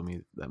you still owe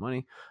me that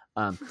money.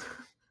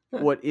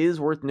 What is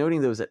worth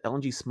noting though is that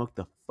LNG smoked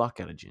the fuck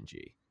out of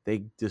Gen.G.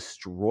 They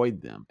destroyed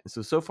them.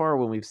 And so far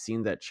when we've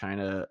seen that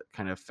China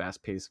kind of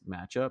fast-paced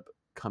matchup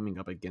coming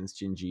up against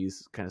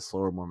Gen.G's kind of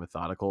slower, more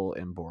methodical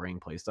and boring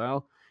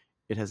playstyle,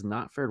 it has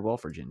not fared well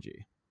for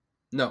Gen.G.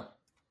 No.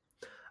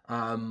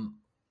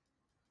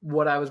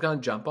 What I was going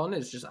to jump on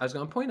is I was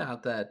going to point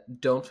out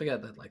that don't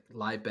forget that like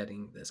live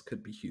betting this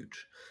could be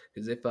huge,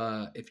 because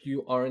if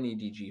you are an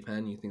EDG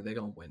fan, you think they're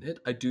going to win it.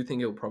 I do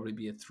think it will probably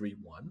be a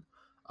 3-1.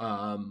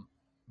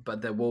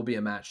 But there will be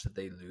a match that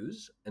they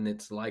lose, and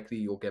it's likely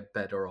you'll get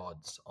better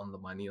odds on the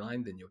money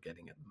line than you're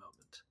getting at the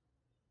moment.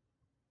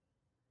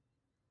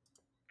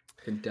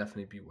 Can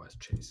definitely be worth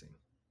chasing.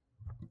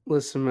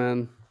 Listen,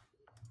 man.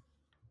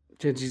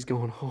 Gen.G's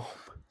going home.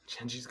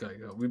 Gen.G's going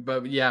to go.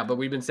 But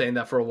we've been saying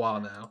that for a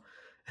while now,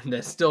 and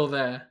they're still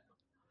there.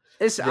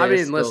 Honestly,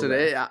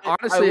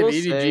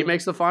 if EDG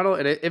makes the final,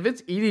 and if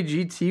it's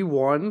EDG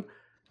T1,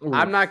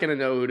 I'm not going to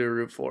know who to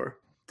root for,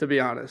 to be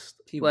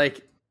honest. T1.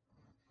 Like,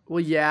 well,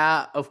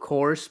 yeah, of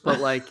course, but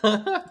like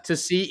to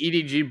see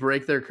EDG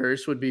break their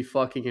curse would be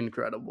fucking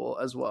incredible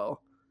as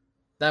well.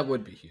 That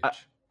would be huge.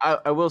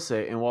 I will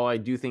say, and while I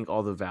do think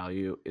all the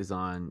value is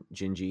on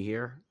Gen.G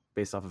here,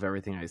 based off of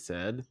everything I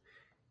said,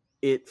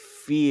 it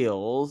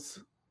feels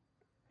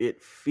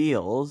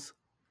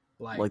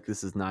like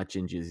this is not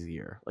Gen.G's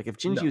year. Like if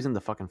Gen.G was in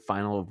the fucking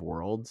final of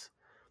Worlds,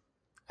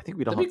 I think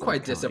we'd all be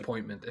quite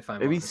disappointment if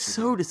I'm. It'd be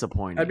so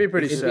disappointing. I'd be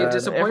pretty sad. It'd be a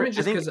disappointment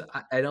just because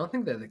I don't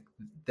think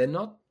they're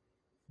not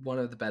one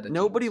of the better.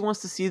 Nobody teams.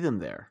 wants to see them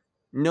there.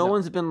 No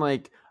one's been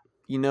like,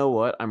 you know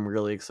what? I'm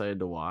really excited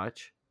to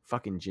watch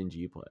fucking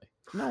Gen.G play.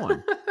 No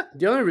one.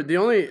 The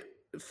only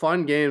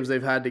fun games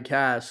they've had to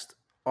cast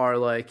are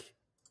like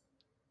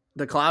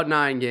the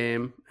Cloud9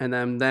 game and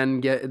then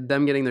get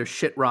them getting their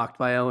shit rocked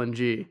by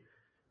LNG.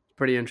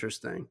 Pretty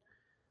interesting.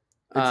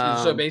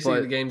 So basically,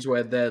 But the games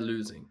where they're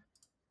losing.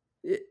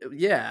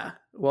 yeah,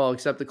 well,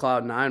 except the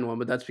Cloud9 one,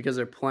 but that's because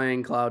they're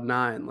playing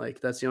Cloud9. Like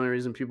that's the only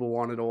reason people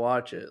wanted to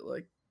watch it.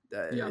 Like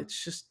Yeah.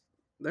 it's just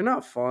they're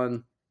not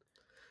fun.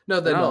 No,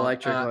 they're not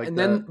electric like and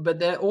that. then, but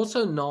they're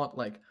also not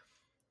like.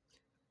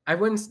 I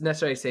wouldn't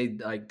necessarily say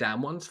like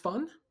Damwon's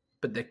fun,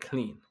 but they're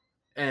clean,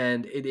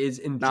 and it is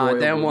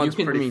enjoyable. Damwon's you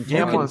can, pretty you fun.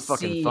 can Damwon's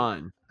fucking see,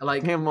 fun.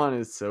 Like Damwon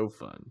is so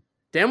fun.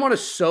 Damwon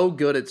is so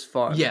good, it's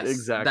fun. yes,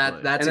 exactly.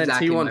 That's And then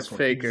exactly my T1's point.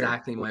 faker.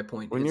 Exactly my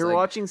point. When It's you're like,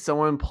 watching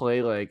someone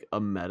play like a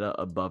meta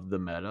above the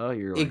meta,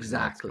 you're like,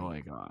 Exactly.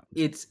 what's going on?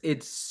 it's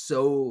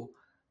so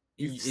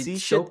You it's see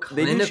so shit.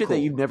 They do shit that clinical.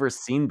 you've never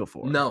seen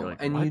before. No, You're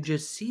like, and what? you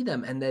just see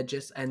them, and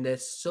they're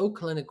so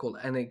clinical,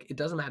 and it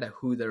doesn't matter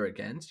who they're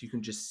against. You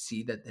can just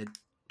see that they're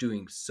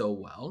doing so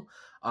well,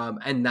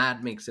 and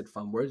that makes it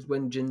fun. Whereas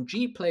when Gen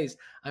G plays,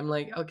 I'm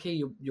like,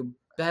 okay, you're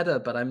better,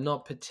 but I'm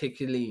not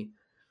particularly.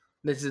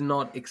 This is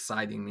not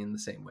exciting me in the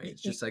same way.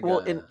 It's just like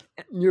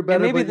You're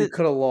better, maybe but you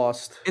could have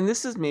lost. And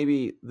this is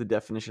maybe the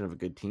definition of a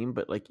good team,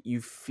 but like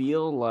you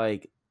feel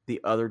like the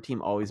other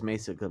team always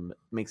makes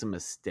a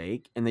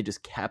mistake, and they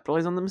just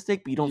capitalize on the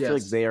mistake. But you don't feel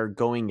like Yes. they are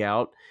going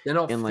out they're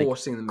not and like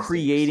forcing the mistakes.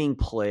 creating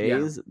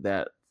plays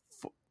that,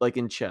 like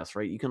in chess,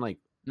 right? You can like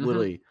Mhm.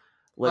 literally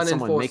let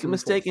someone make a Unenforced,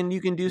 mistake, enforced. and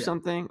you can do Yeah.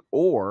 something,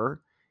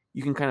 or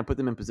you can kind of put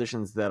them in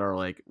positions that are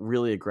like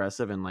really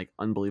aggressive and like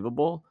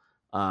unbelievable,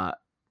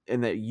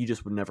 and that you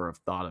just would never have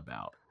thought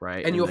about,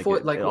 right? And you're like, for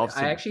it like all of a I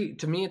sudden- actually,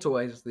 to me, it's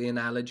always the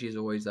analogy is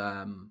always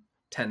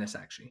tennis.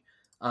 Actually,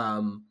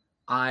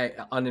 I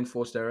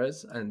unenforced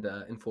errors and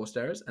enforced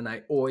errors, and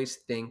I always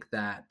think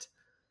that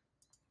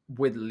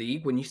with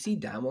League, when you see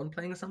Damwon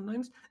playing,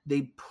 sometimes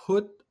they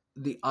put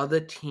the other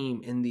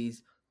team in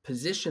these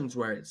positions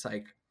where it's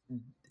like,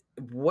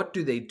 what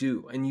do they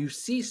do? And you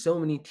see so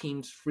many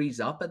teams freeze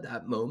up at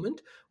that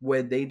moment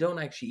where they don't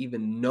actually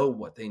even know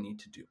what they need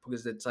to do,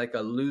 because it's like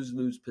a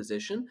lose-lose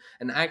position,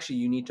 and actually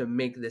you need to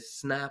make this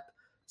snap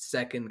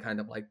second kind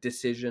of like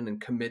decision and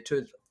commit to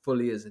it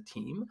fully as a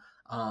team.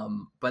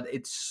 But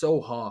it's so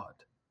hard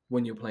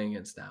when you're playing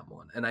against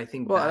Damwon, and I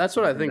think Well, that's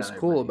what I something think's that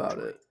cool really about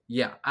enjoy. it.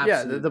 Yeah, Yeah,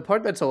 absolutely. the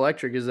part that's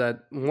electric is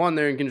that one,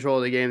 they're in control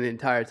of the game the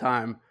entire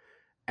time.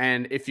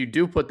 And if you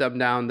do put them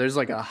down, there's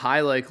like a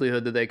high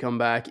likelihood that they come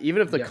back,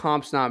 even if the Yeah.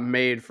 comp's not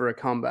made for a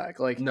comeback.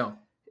 Like, No,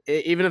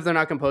 even if they're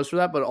not composed for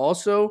that, but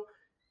also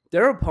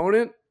their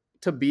opponent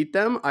to beat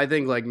them, I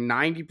think like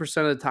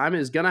 90% of the time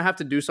is going to have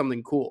to do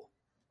something cool.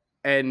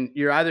 And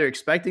you're either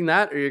expecting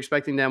that or you're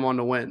expecting them on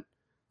to win.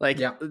 Like,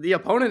 Yeah. the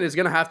opponent is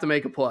going to have to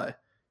make a play.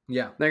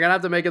 yeah. They're going to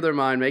have to make up their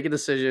mind, make a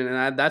decision.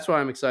 And that's why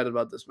I'm excited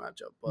about this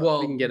matchup. But Well,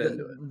 we can get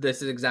into it.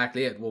 This is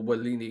exactly it. Well, we're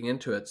leading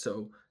into it.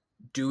 So,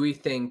 do we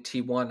think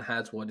T1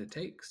 has what it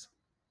takes?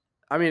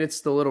 I mean,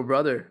 it's the little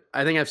brother.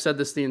 I think I've said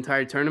this the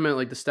entire tournament.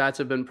 Like, the stats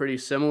have been pretty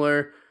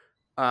similar.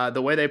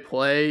 The way they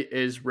play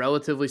is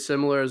relatively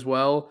similar as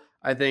well.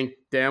 I think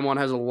Damwon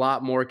has a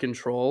lot more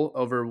control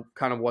over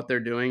kind of what they're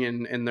doing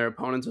and their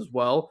opponents as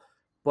well.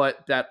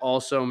 But that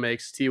also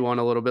makes T1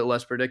 a little bit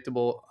less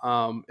predictable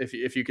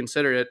if you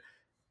consider it.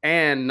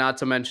 And not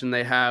to mention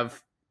they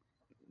have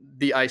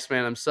the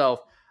Iceman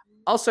himself.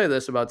 I'll say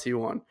this about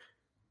T1.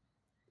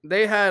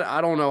 They had,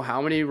 I don't know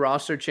how many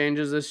roster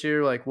changes this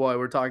year. Like, what,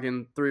 we're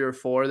talking 3 or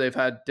 4. They've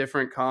had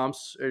different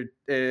comps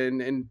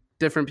and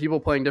different people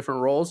playing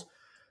different roles.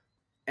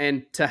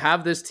 And to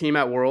have this team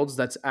at Worlds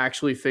that's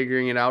actually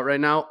figuring it out right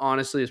now,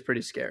 honestly, is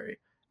pretty scary.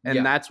 And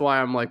Yeah. that's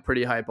why I'm like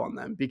pretty hype on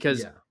them,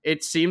 because Yeah.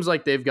 it seems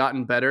like they've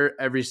gotten better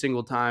every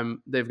single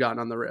time they've gotten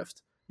on the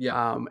Rift.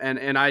 Yeah.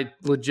 And I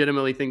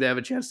legitimately think they have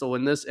a chance to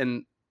win this.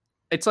 And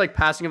it's like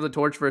passing of the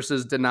torch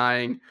versus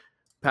denying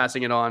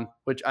passing it on,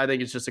 which I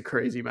think is just a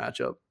crazy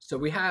matchup. So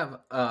we have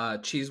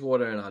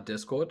Cheesewater in our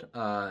Discord,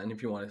 and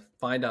if you want to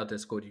find our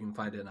Discord, you can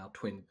find it in our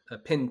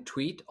pinned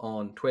tweet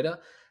on Twitter,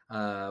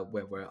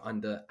 where we're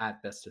under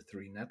 @Best of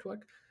 3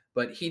 Network.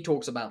 But he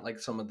talks about like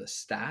some of the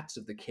stats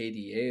of the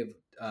KDA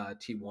of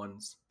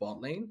T1's bot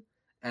lane,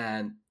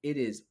 and it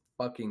is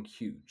fucking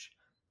huge.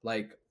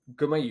 Like,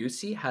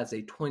 Gumayusi has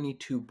a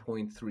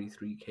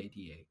 22.33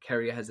 KDA.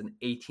 Carrier has an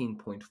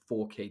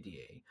 18.4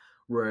 KDA.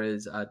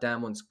 Whereas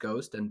Damwon's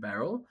Ghost and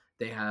Beryl,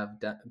 they have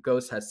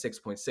Ghost has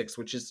 6.6,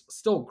 which is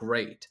still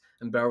great,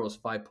 and Beryl's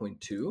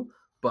 5.2,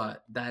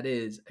 but that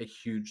is a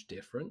huge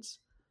difference.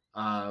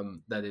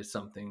 That is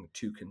something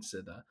to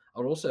consider. I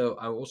also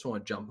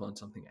want to jump on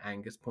something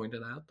Angus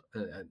pointed out,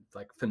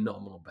 like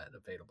phenomenal bet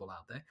available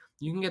out there.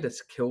 You can get a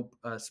kill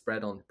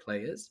spread on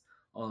players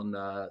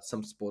on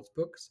some sports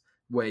books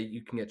where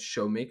you can get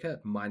Showmaker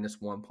at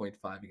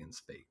 -1.5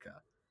 against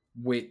Faker,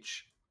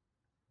 which,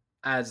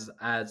 as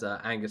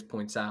Angus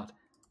points out,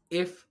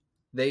 if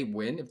they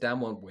win, if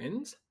Damwon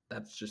wins,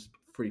 that's just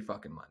free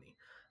fucking money.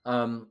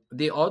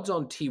 The odds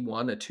on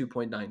T1 are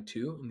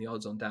 2.92 and the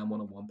odds on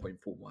Damwon are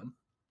 1.41.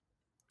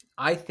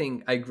 I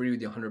think I agree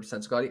with you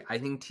 100%, Scotty. I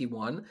think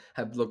T1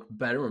 have looked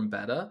better and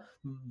better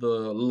the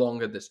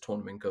longer this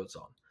tournament goes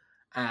on.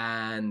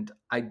 And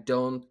I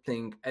don't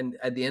think, and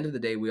at the end of the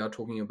day, we are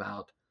talking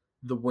about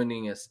the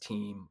winningest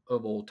team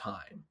of all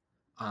time,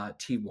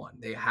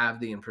 T1. They have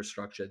the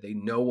infrastructure. They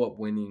know what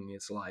winning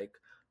is like.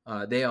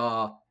 They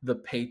are the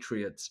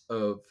Patriots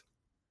of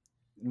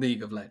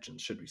League of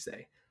Legends, should we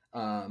say.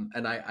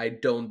 And I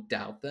don't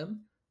doubt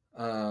them,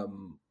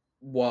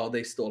 while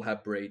they still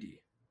have Brady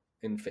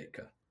in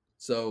Faker.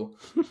 So,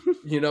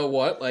 you know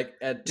what? Like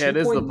at Yeah, it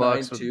is the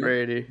Bucks with 2.92,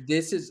 Brady.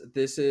 this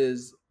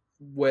is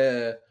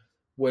where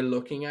we're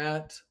looking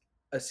at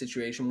a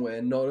situation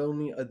where not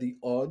only are the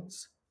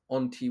odds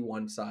on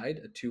T1 side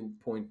at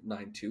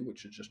 2.92,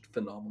 which is just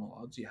phenomenal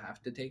odds, you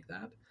have to take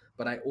that,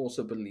 but I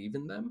also believe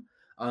in them.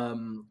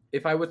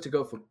 If I were to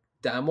go for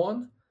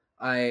Damwon,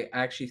 I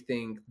actually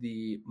think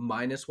the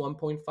minus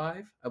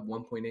 1.5 of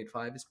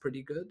 1.85 is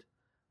pretty good.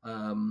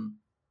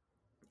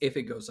 If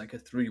it goes like a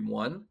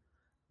 3-1,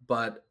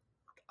 but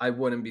I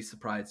wouldn't be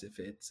surprised if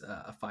it's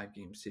a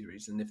 5-game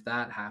series. And if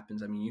that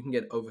happens, I mean, you can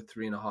get over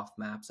 3.5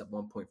 maps at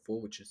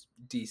 1.4, which is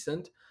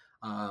decent.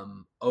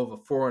 Over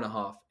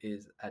 4.5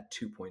 is at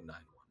 2.91.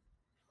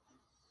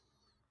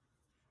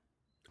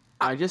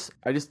 I just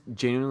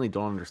genuinely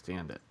don't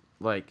understand it.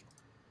 Like,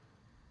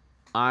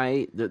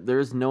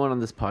 there's no one on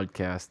this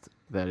podcast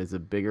that is a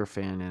bigger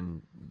fan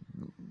and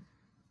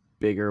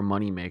bigger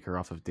money maker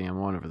off of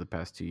Damwon over the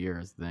past 2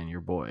 years than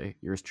your boy,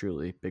 yours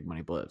truly, Big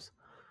Money Blips.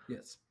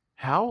 Yes.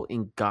 How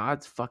in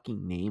God's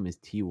fucking name is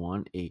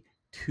T1 a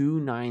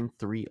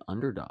 293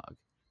 underdog?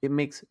 It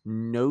makes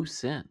no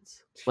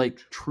sense.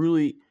 Like,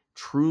 truly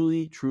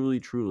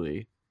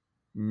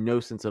no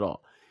sense at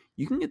all.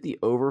 You can get the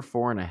over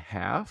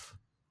 4.5,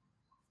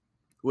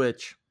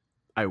 which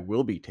I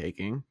will be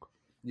taking,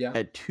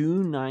 at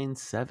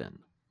 297.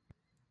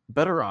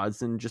 Better odds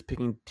than just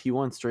picking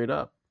T1 straight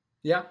up.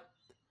 Yeah.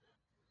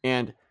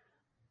 And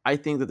I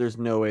think that there's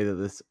no way that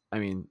this, I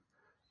mean,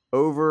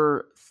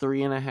 over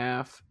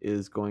 3.5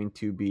 is going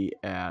to be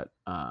at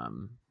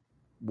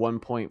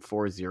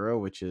 1.40,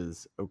 which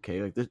is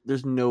okay. Like,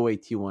 there's no way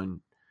T1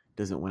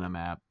 doesn't win a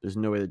map. There's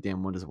no way that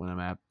Damwon doesn't win a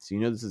map. So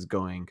you know this is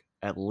going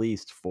at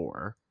least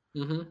 4.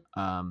 Mm-hmm.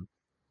 I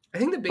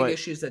think the big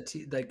issue is that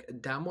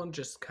Damwon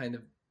just kind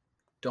of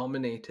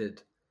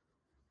dominated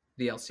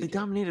the LCK. They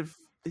dominated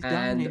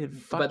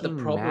fucking but the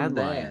problem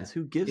there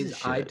Who gives a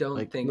shit? I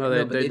don't think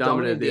they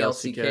dominated the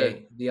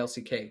LCK. The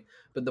LCK.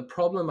 But the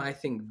problem I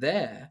think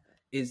there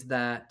is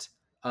that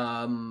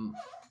I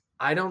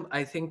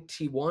think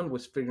T1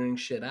 was figuring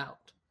shit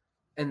out,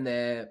 and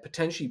they're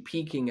potentially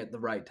peaking at the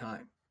right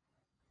time.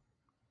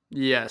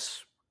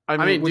 Yes.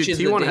 I mean, dude,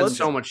 T1 has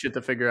so much shit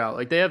to figure out.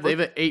 Like, they have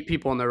 8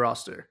 people on their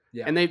roster.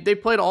 Yeah. And they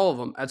played all of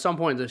them at some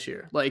point this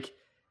year. Like,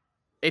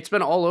 it's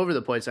been all over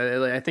the place.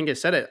 I think I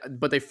said it,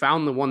 but they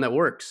found the one that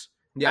works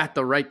at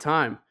the right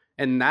time.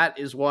 And that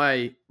is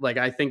why, like,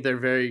 I think they're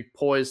very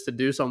poised to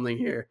do something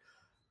here.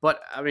 But,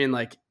 I mean,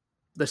 like,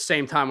 the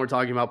same time we're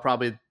talking about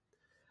probably,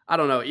 I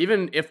don't know,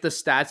 even if the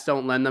stats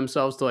don't lend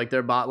themselves to, like,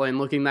 their bot lane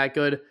looking that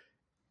good,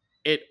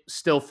 it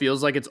still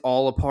feels like it's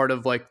all a part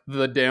of, like,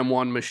 the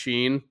Damwon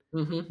machine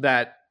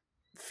that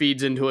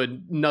feeds into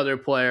another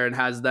player and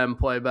has them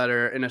play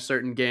better in a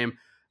certain game.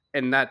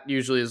 And that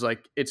usually is,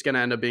 like, it's going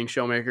to end up being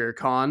Showmaker or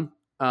Khan,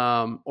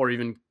 or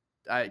even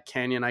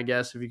Canyon, I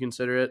guess, if you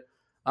consider it.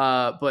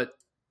 But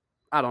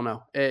I don't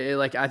know.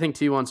 Like, I think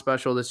T1's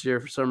special this year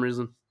for some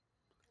reason.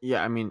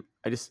 Yeah, I mean,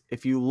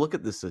 if you look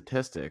at the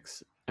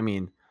statistics, I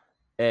mean,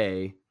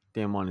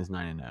 Damwon is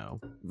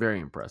 9-0. Very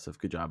impressive.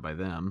 Good job by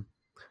them.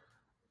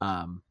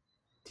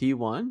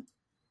 T1,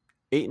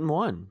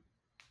 8-1.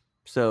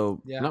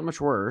 So not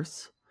much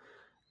worse.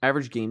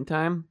 Average game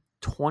time,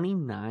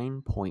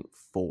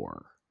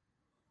 29.4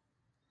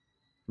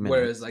 minutes.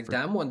 Whereas, like,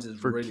 Damwon's is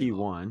for really T1.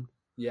 low.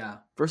 Yeah.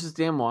 Versus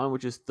Damwon,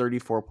 which is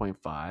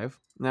 34.5.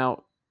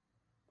 Now,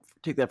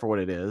 take that for what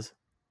it is.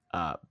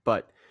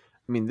 But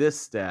I mean, this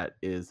stat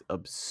is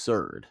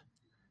absurd.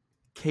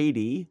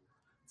 KD,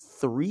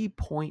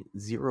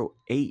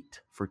 3.08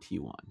 for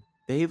T1.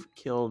 They've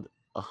killed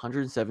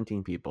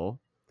 117 people,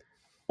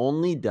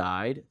 only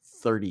died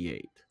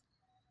 38.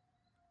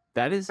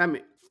 That is,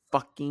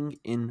 fucking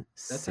insane.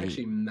 That's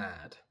actually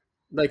mad.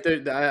 Like,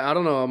 I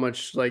don't know how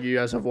much, like, you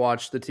guys have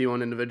watched the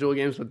T1 individual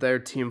games, but their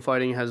team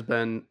fighting has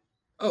been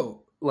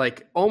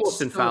like almost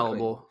so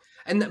infallible.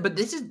 And but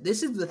this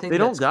is the thing. They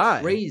don't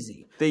die.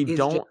 Crazy. They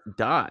don't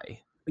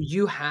die.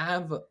 You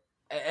have,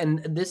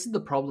 and this is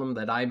the problem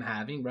that I'm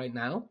having right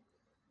now.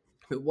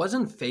 If it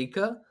wasn't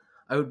Faker,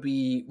 I would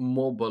be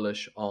more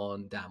bullish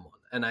on Damwon.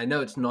 And I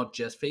know it's not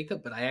just Faker,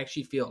 but I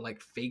actually feel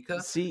like Faker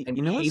and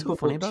you know what's so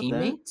funny about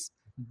teammates.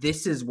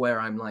 This is where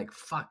I'm like,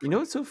 fuck. You know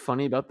what's so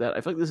funny about that?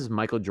 I feel like this is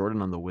Michael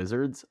Jordan on the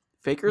Wizards.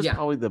 Faker's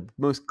probably the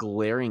most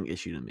glaring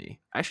issue to me.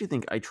 I actually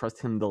think I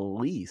trust him the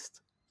least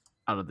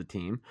out of the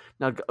team.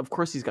 Now, of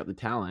course, he's got the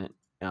talent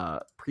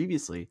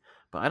previously,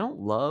 but I don't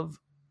love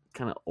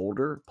kind of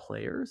older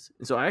players.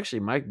 And so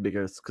my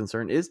biggest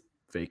concern is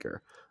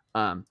Faker.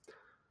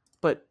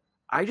 But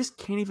I just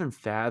can't even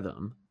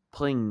fathom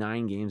playing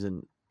 9 games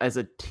and as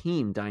a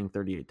team dying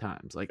 38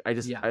 times. Like, I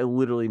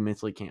literally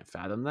mentally can't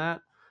fathom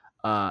that.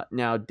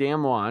 Now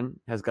Damwon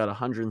has got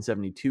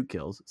 172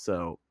 kills,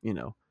 so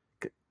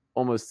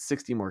almost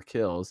 60 more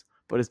kills,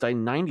 but it's died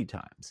 90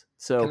 times.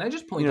 So can I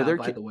just point out,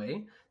 by the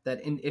way,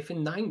 that if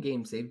in 9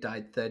 games they've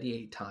died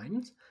 38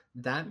 times,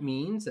 that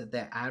means that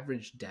their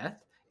average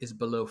death is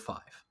below 5.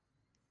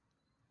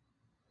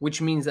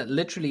 Which means that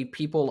literally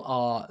people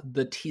are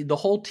the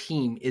whole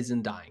team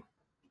isn't dying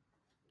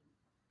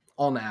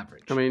on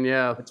average. I mean,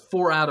 yeah, it's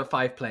 4 out of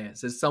 5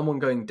 players. There's someone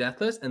going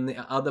deathless, and the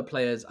other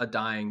players are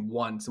dying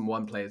once, and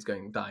one player is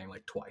dying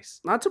like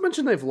twice. Not to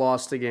mention they've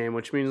lost a game,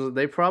 which means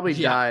they probably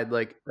died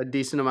like a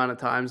decent amount of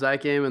times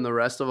that game, and the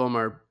rest of them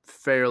are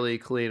fairly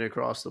clean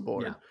across the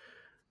board. Yeah.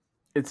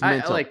 It's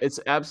mental. It's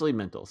absolutely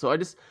mental. So I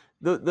just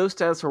those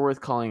stats are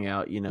worth calling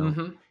out.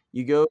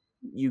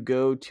 You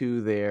go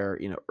to their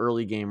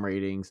early game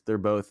ratings. They're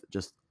both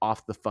just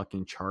off the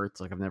fucking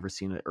charts. Like I've never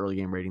seen an early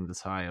game rating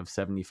this high of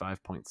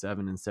 75.7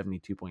 and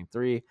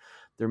 72.3.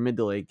 Their mid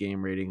to late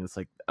game rating, it's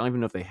like I don't even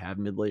know if they have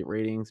mid late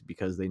ratings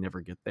because they never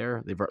get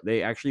there.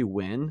 They actually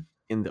win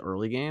in the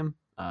early game.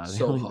 They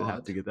don't even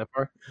have to get that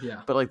far.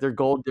 Yeah. But like their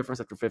goal difference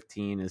after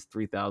 15 is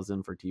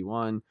 3,000 for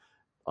T1,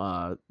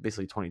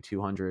 basically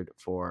 2,200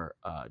 for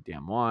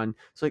Damwon.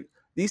 So like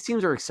these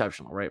teams are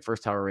exceptional, right?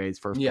 First tower rates,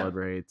 first blood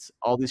rates,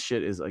 all this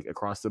shit is like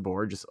across the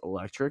board, just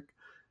electric.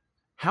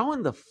 How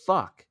in the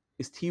fuck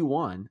is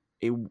T1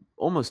 a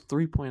almost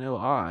 3.0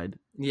 odd?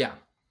 Yeah.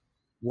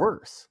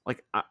 Worse.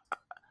 Like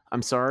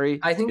I'm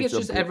sorry. I think it's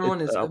just everyone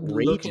is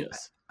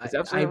outrageous. It's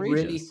absolutely outrageous.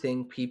 I really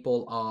think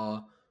people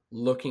are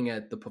looking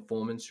at the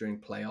performance during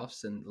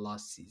playoffs and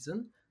last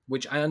season,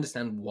 which I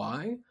understand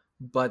why,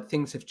 but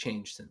things have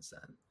changed since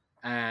then.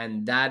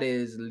 And that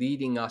is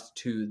leading us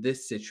to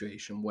this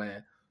situation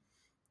where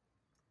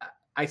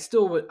I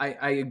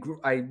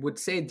would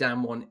say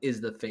Damwon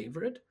is the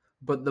favorite,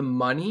 but the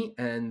money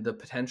and the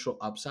potential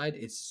upside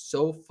is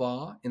so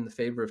far in the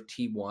favor of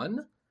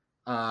T1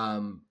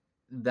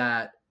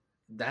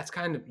 that's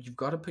kind of, you've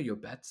got to put your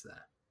bets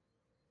there.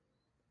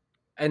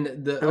 And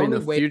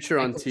the future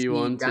on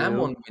T1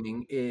 Damwon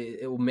winning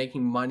is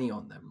making money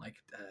on them. Like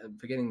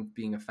forgetting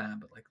being a fan,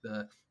 but like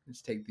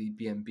let's take the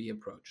BNB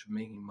approach of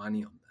making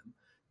money on them.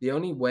 The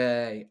only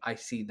way I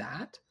see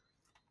that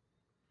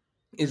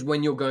is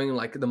when you're going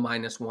like the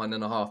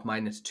 -1.5,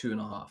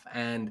 -2.5.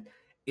 And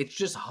it's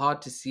just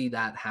hard to see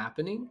that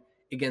happening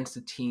against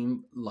a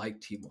team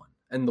like T1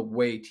 and the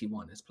way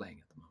T1 is playing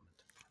at the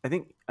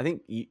moment. I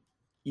think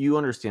you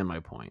understand my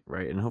point,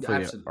 right? And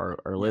hopefully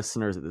our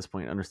listeners at this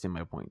point understand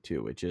my point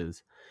too, which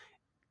is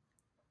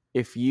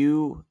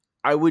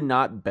I would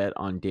not bet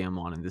on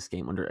Damwon in this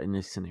game under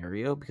any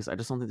scenario because I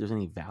just don't think there's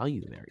any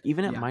value there.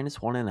 Even at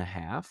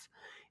 -1.5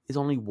 is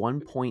only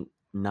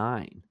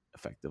 1.9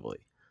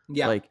 effectively.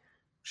 Yeah. Like,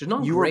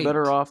 you are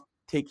better off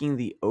taking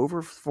the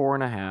over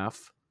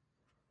 4.5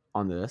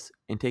 on this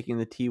and taking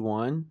the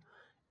T1.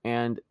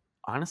 And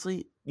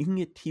honestly, you can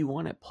get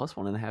T1 at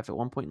 +1.5 at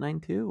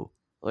 1.92.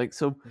 Like,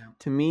 so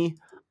to me,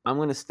 I'm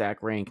going to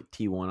stack rank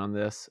T1 on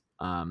this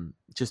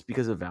just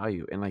because of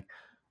value. And like,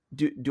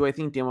 do I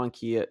think Damwon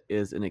Kia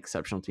is an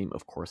exceptional team?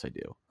 Of course I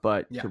do.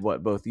 But to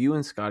what both you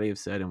and Scotty have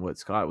said and what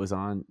Scott was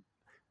on,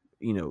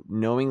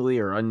 knowingly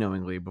or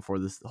unknowingly before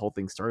this whole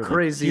thing started.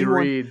 Crazy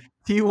read.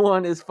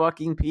 T1 is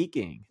fucking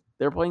peaking.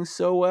 They're playing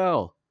so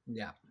well.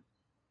 Yeah.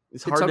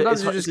 It's hard.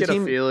 Sometimes you just get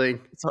a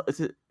feeling.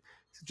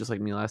 It's just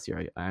like me last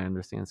year. I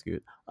understand,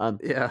 Scoot.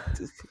 Yeah.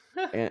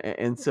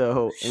 And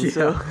so.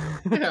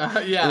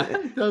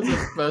 Yeah. Those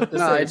are both the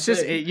same it's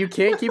just you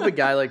can't keep a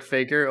guy like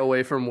Faker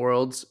away from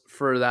Worlds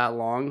for that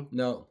long.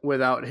 No.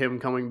 Without him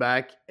coming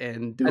back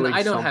and doing. And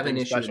I don't have an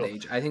issue special. with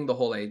age. I think the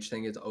whole age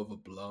thing is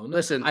overblown.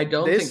 Listen, I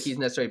don't think he's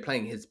necessarily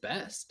playing his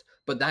best,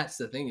 but that's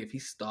the thing. If he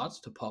starts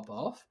to pop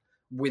off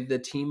with the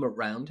team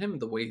around him,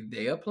 the way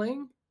they are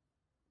playing,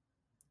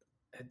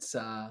 it's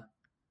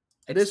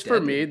this deadly.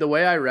 For me, the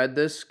way I read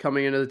this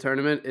coming into the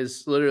tournament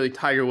is literally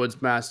Tiger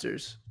Woods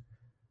Masters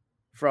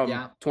from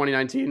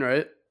 2019,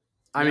 right?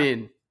 I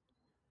mean,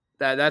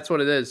 that's what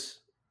it is.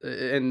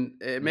 And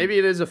maybe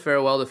it is a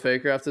farewell to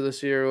Faker after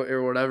this year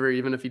or whatever,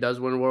 even if he does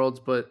win Worlds.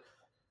 But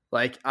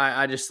like,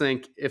 I just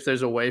think if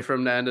there's a way for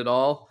him to end it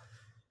all,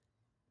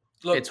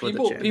 look,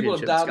 people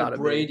have doubted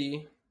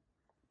Brady.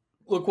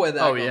 Look where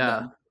that. Oh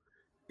yeah.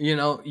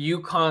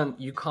 You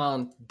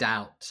can't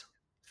doubt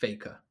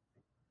Faker.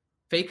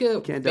 Faker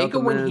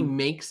when he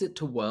makes it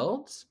to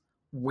Worlds,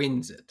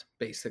 wins it,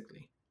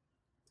 basically.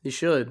 He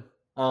should.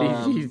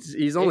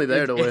 He's only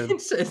there to win.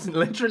 It's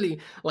literally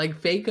like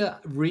Faker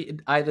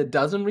either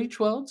doesn't reach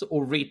Worlds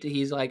or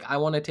he's like, I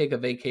want to take a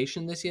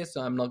vacation this year,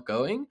 so I'm not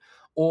going.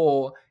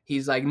 Or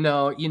he's like,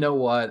 no, you know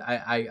what?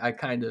 I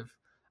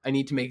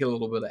need to make a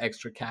little bit of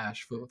extra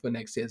cash for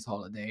next year's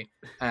holiday.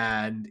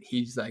 And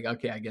he's like,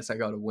 okay, I guess I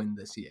got to win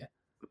this year.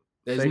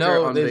 There's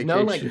no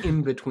like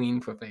in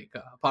between for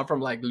Faker, apart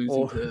from like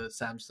losing to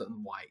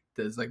Samson White.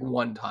 There's like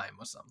one time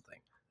or something.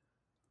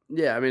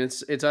 Yeah, I mean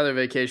it's either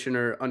vacation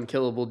or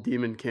unkillable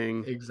Demon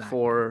King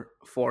for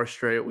 4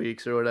 straight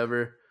weeks or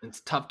whatever.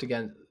 It's tough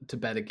to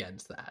bet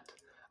against that.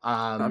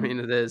 I mean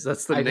it is.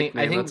 That's the nickname.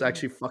 I think that's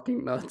actually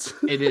fucking nuts.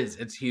 It is.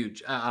 It's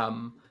huge.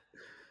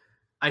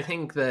 I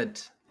think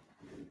that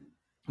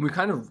we've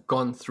kind of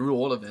gone through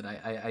all of it.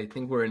 I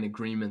think we're in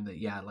agreement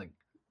that like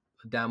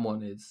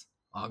Damwon is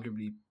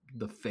arguably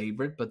the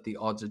favorite, but the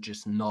odds are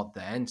just not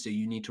there, and so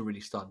you need to really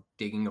start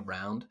digging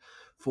around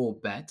for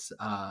bets.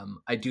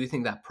 I do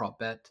think that prop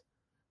bet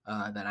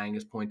that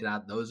Angus pointed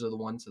out, those are the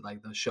ones that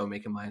like the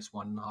Showmaker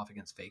 -1.5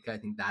 against Faker. I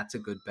think that's a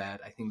good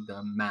bet. I think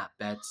the map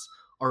bets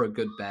are a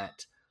good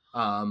bet.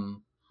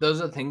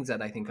 Those are things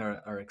that I think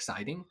are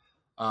exciting.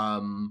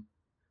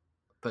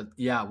 But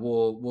yeah,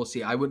 we'll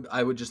see. I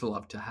would just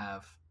love to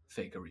have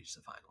Faker reach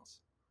the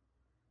finals.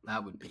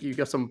 That would be. You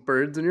got some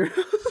birds in your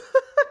house?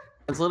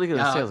 I was literally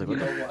gonna say, I was like, you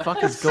what know the what?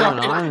 fuck is going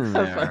on in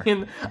there?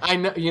 I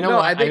know. You know No,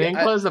 what? I I think didn't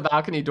close the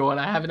balcony door, and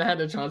I haven't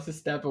had a chance to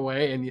step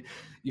away. And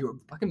your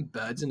fucking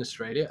birds in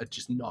Australia are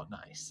just not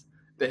nice.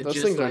 They're Those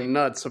just things are like,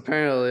 nuts.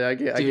 Apparently, I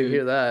can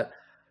hear that.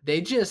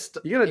 they just.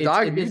 You're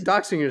it's-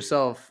 doxing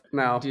yourself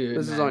now. Dude,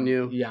 This is man, on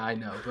you. Yeah, I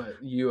know,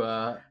 but you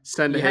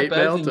Send you hate have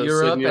mail birds in to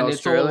Europe, Sydney, and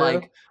Australia. it's all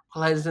like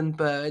pleasant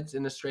birds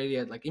in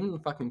Australia. Like even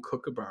fucking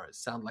kookaburras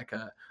sound like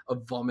a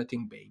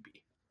vomiting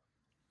baby.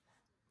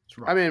 It's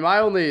rough. I mean, my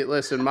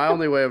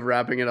only way of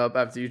wrapping it up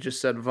after you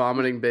just said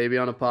vomiting baby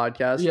on a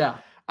podcast. yeah,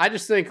 I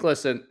just think,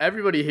 listen,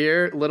 everybody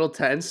here, little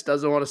tense,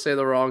 doesn't want to say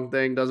the wrong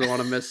thing, doesn't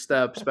want to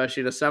misstep,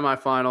 especially in a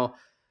semifinal.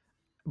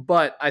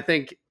 But I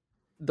think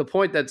the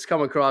point that's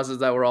come across is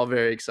that we're all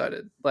very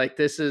excited. Like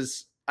this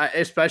is,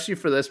 especially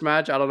for this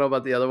match. I don't know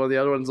about the other one. The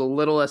other one's a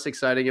little less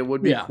exciting. It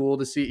would be Yeah. cool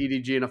to see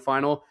EDG in a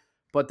final,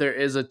 but there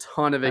is a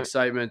ton of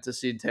excitement to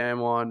see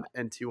Damwon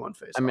and T1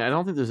 face. I mean, I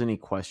don't think there's any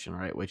question,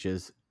 right? Which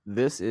is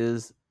this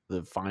is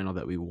the final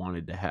that we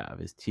wanted to have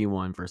is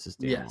T1 versus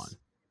Damwon. Yes.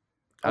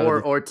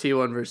 or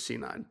T1 versus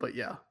C9. But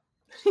yeah,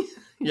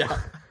 yeah,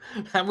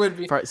 that would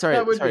be. Sorry,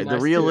 that would be the nice,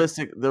 too.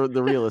 realistic, the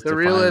realistic, the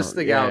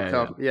realistic final. Yeah,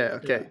 outcome. Yeah,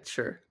 okay,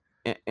 sure.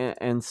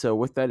 And so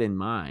with that in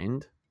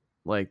mind,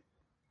 like,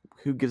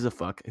 who gives a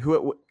fuck?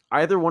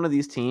 Either one of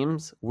these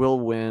teams will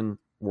win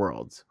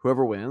Worlds.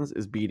 Whoever wins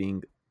is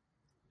beating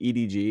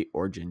EDG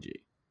or Gen.G.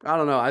 I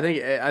don't know. I think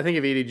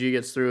if EDG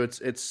gets through,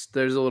 it's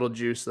there's a little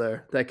juice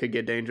there that could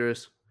get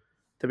dangerous.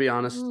 To be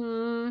honest,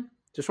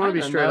 just want to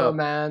be straight up,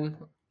 man.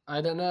 I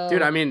don't know,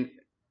 dude. I mean,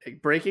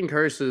 breaking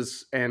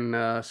curses and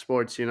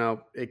sports,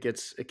 it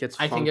gets. I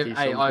think funky honestly,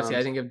 I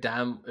sometimes. think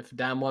if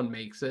Damwon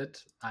makes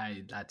it,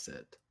 that's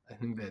it. I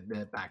think that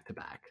they're back to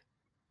back.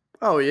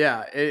 Oh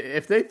yeah,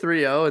 if they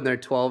 3-0 and they're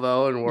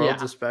 12-0 in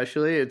Worlds, Yeah.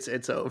 especially,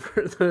 it's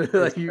over.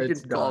 Like you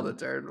it's can call the done.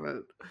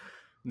 tournament.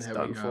 It's There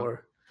done we go.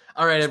 for.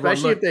 All right,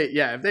 Especially everyone,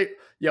 if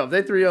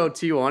they 3-0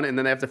 T1 and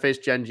then they have to face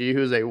Gen.G,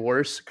 who's a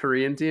worse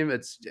Korean team,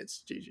 it's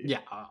GG. yeah,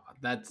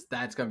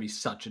 that's gonna be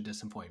such a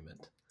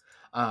disappointment.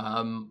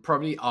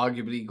 Probably,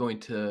 arguably, going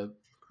to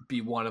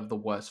be one of the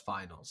worst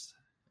finals,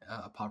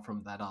 apart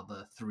from that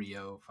other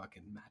 3-0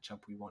 fucking matchup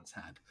we once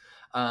had.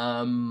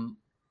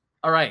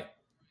 All right,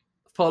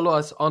 follow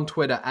us on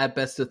Twitter at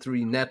Best of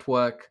 3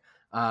 Network.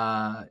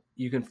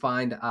 You can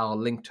find our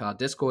link to our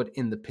Discord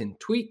in the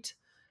pinned tweet.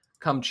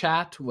 Come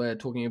chat. We're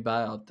talking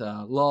about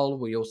LOL.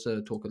 We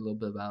also talk a little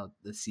bit about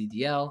the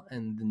CDL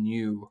and the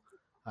new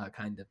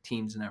kind of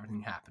teams and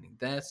everything happening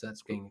there. So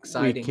that's being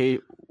exciting.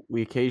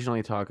 We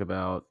occasionally talk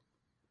about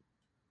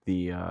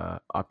the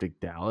Optic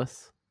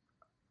Dallas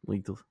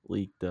leaked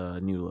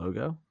new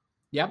logo.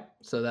 Yep.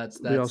 So that's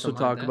We also somehow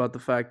talk there. about the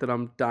fact that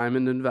I'm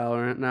Diamond in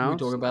Valorant now. We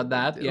talk so about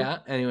that. big deal. Yeah.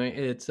 Anyway,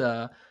 it's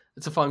a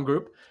fun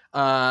group.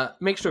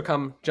 Make sure to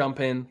come jump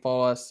in,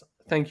 follow us.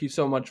 Thank you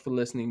so much for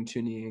listening,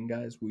 tuning in,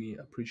 guys. We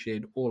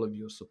appreciate all of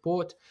your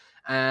support.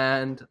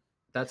 And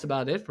that's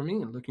about it for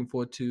me. Looking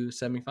forward to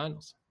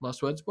semifinals.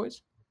 Last words,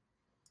 boys?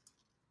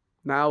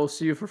 Now we'll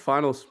see you for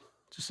finals.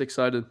 Just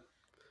excited.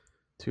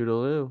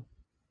 Toodaloo.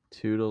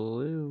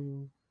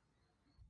 Toodaloo.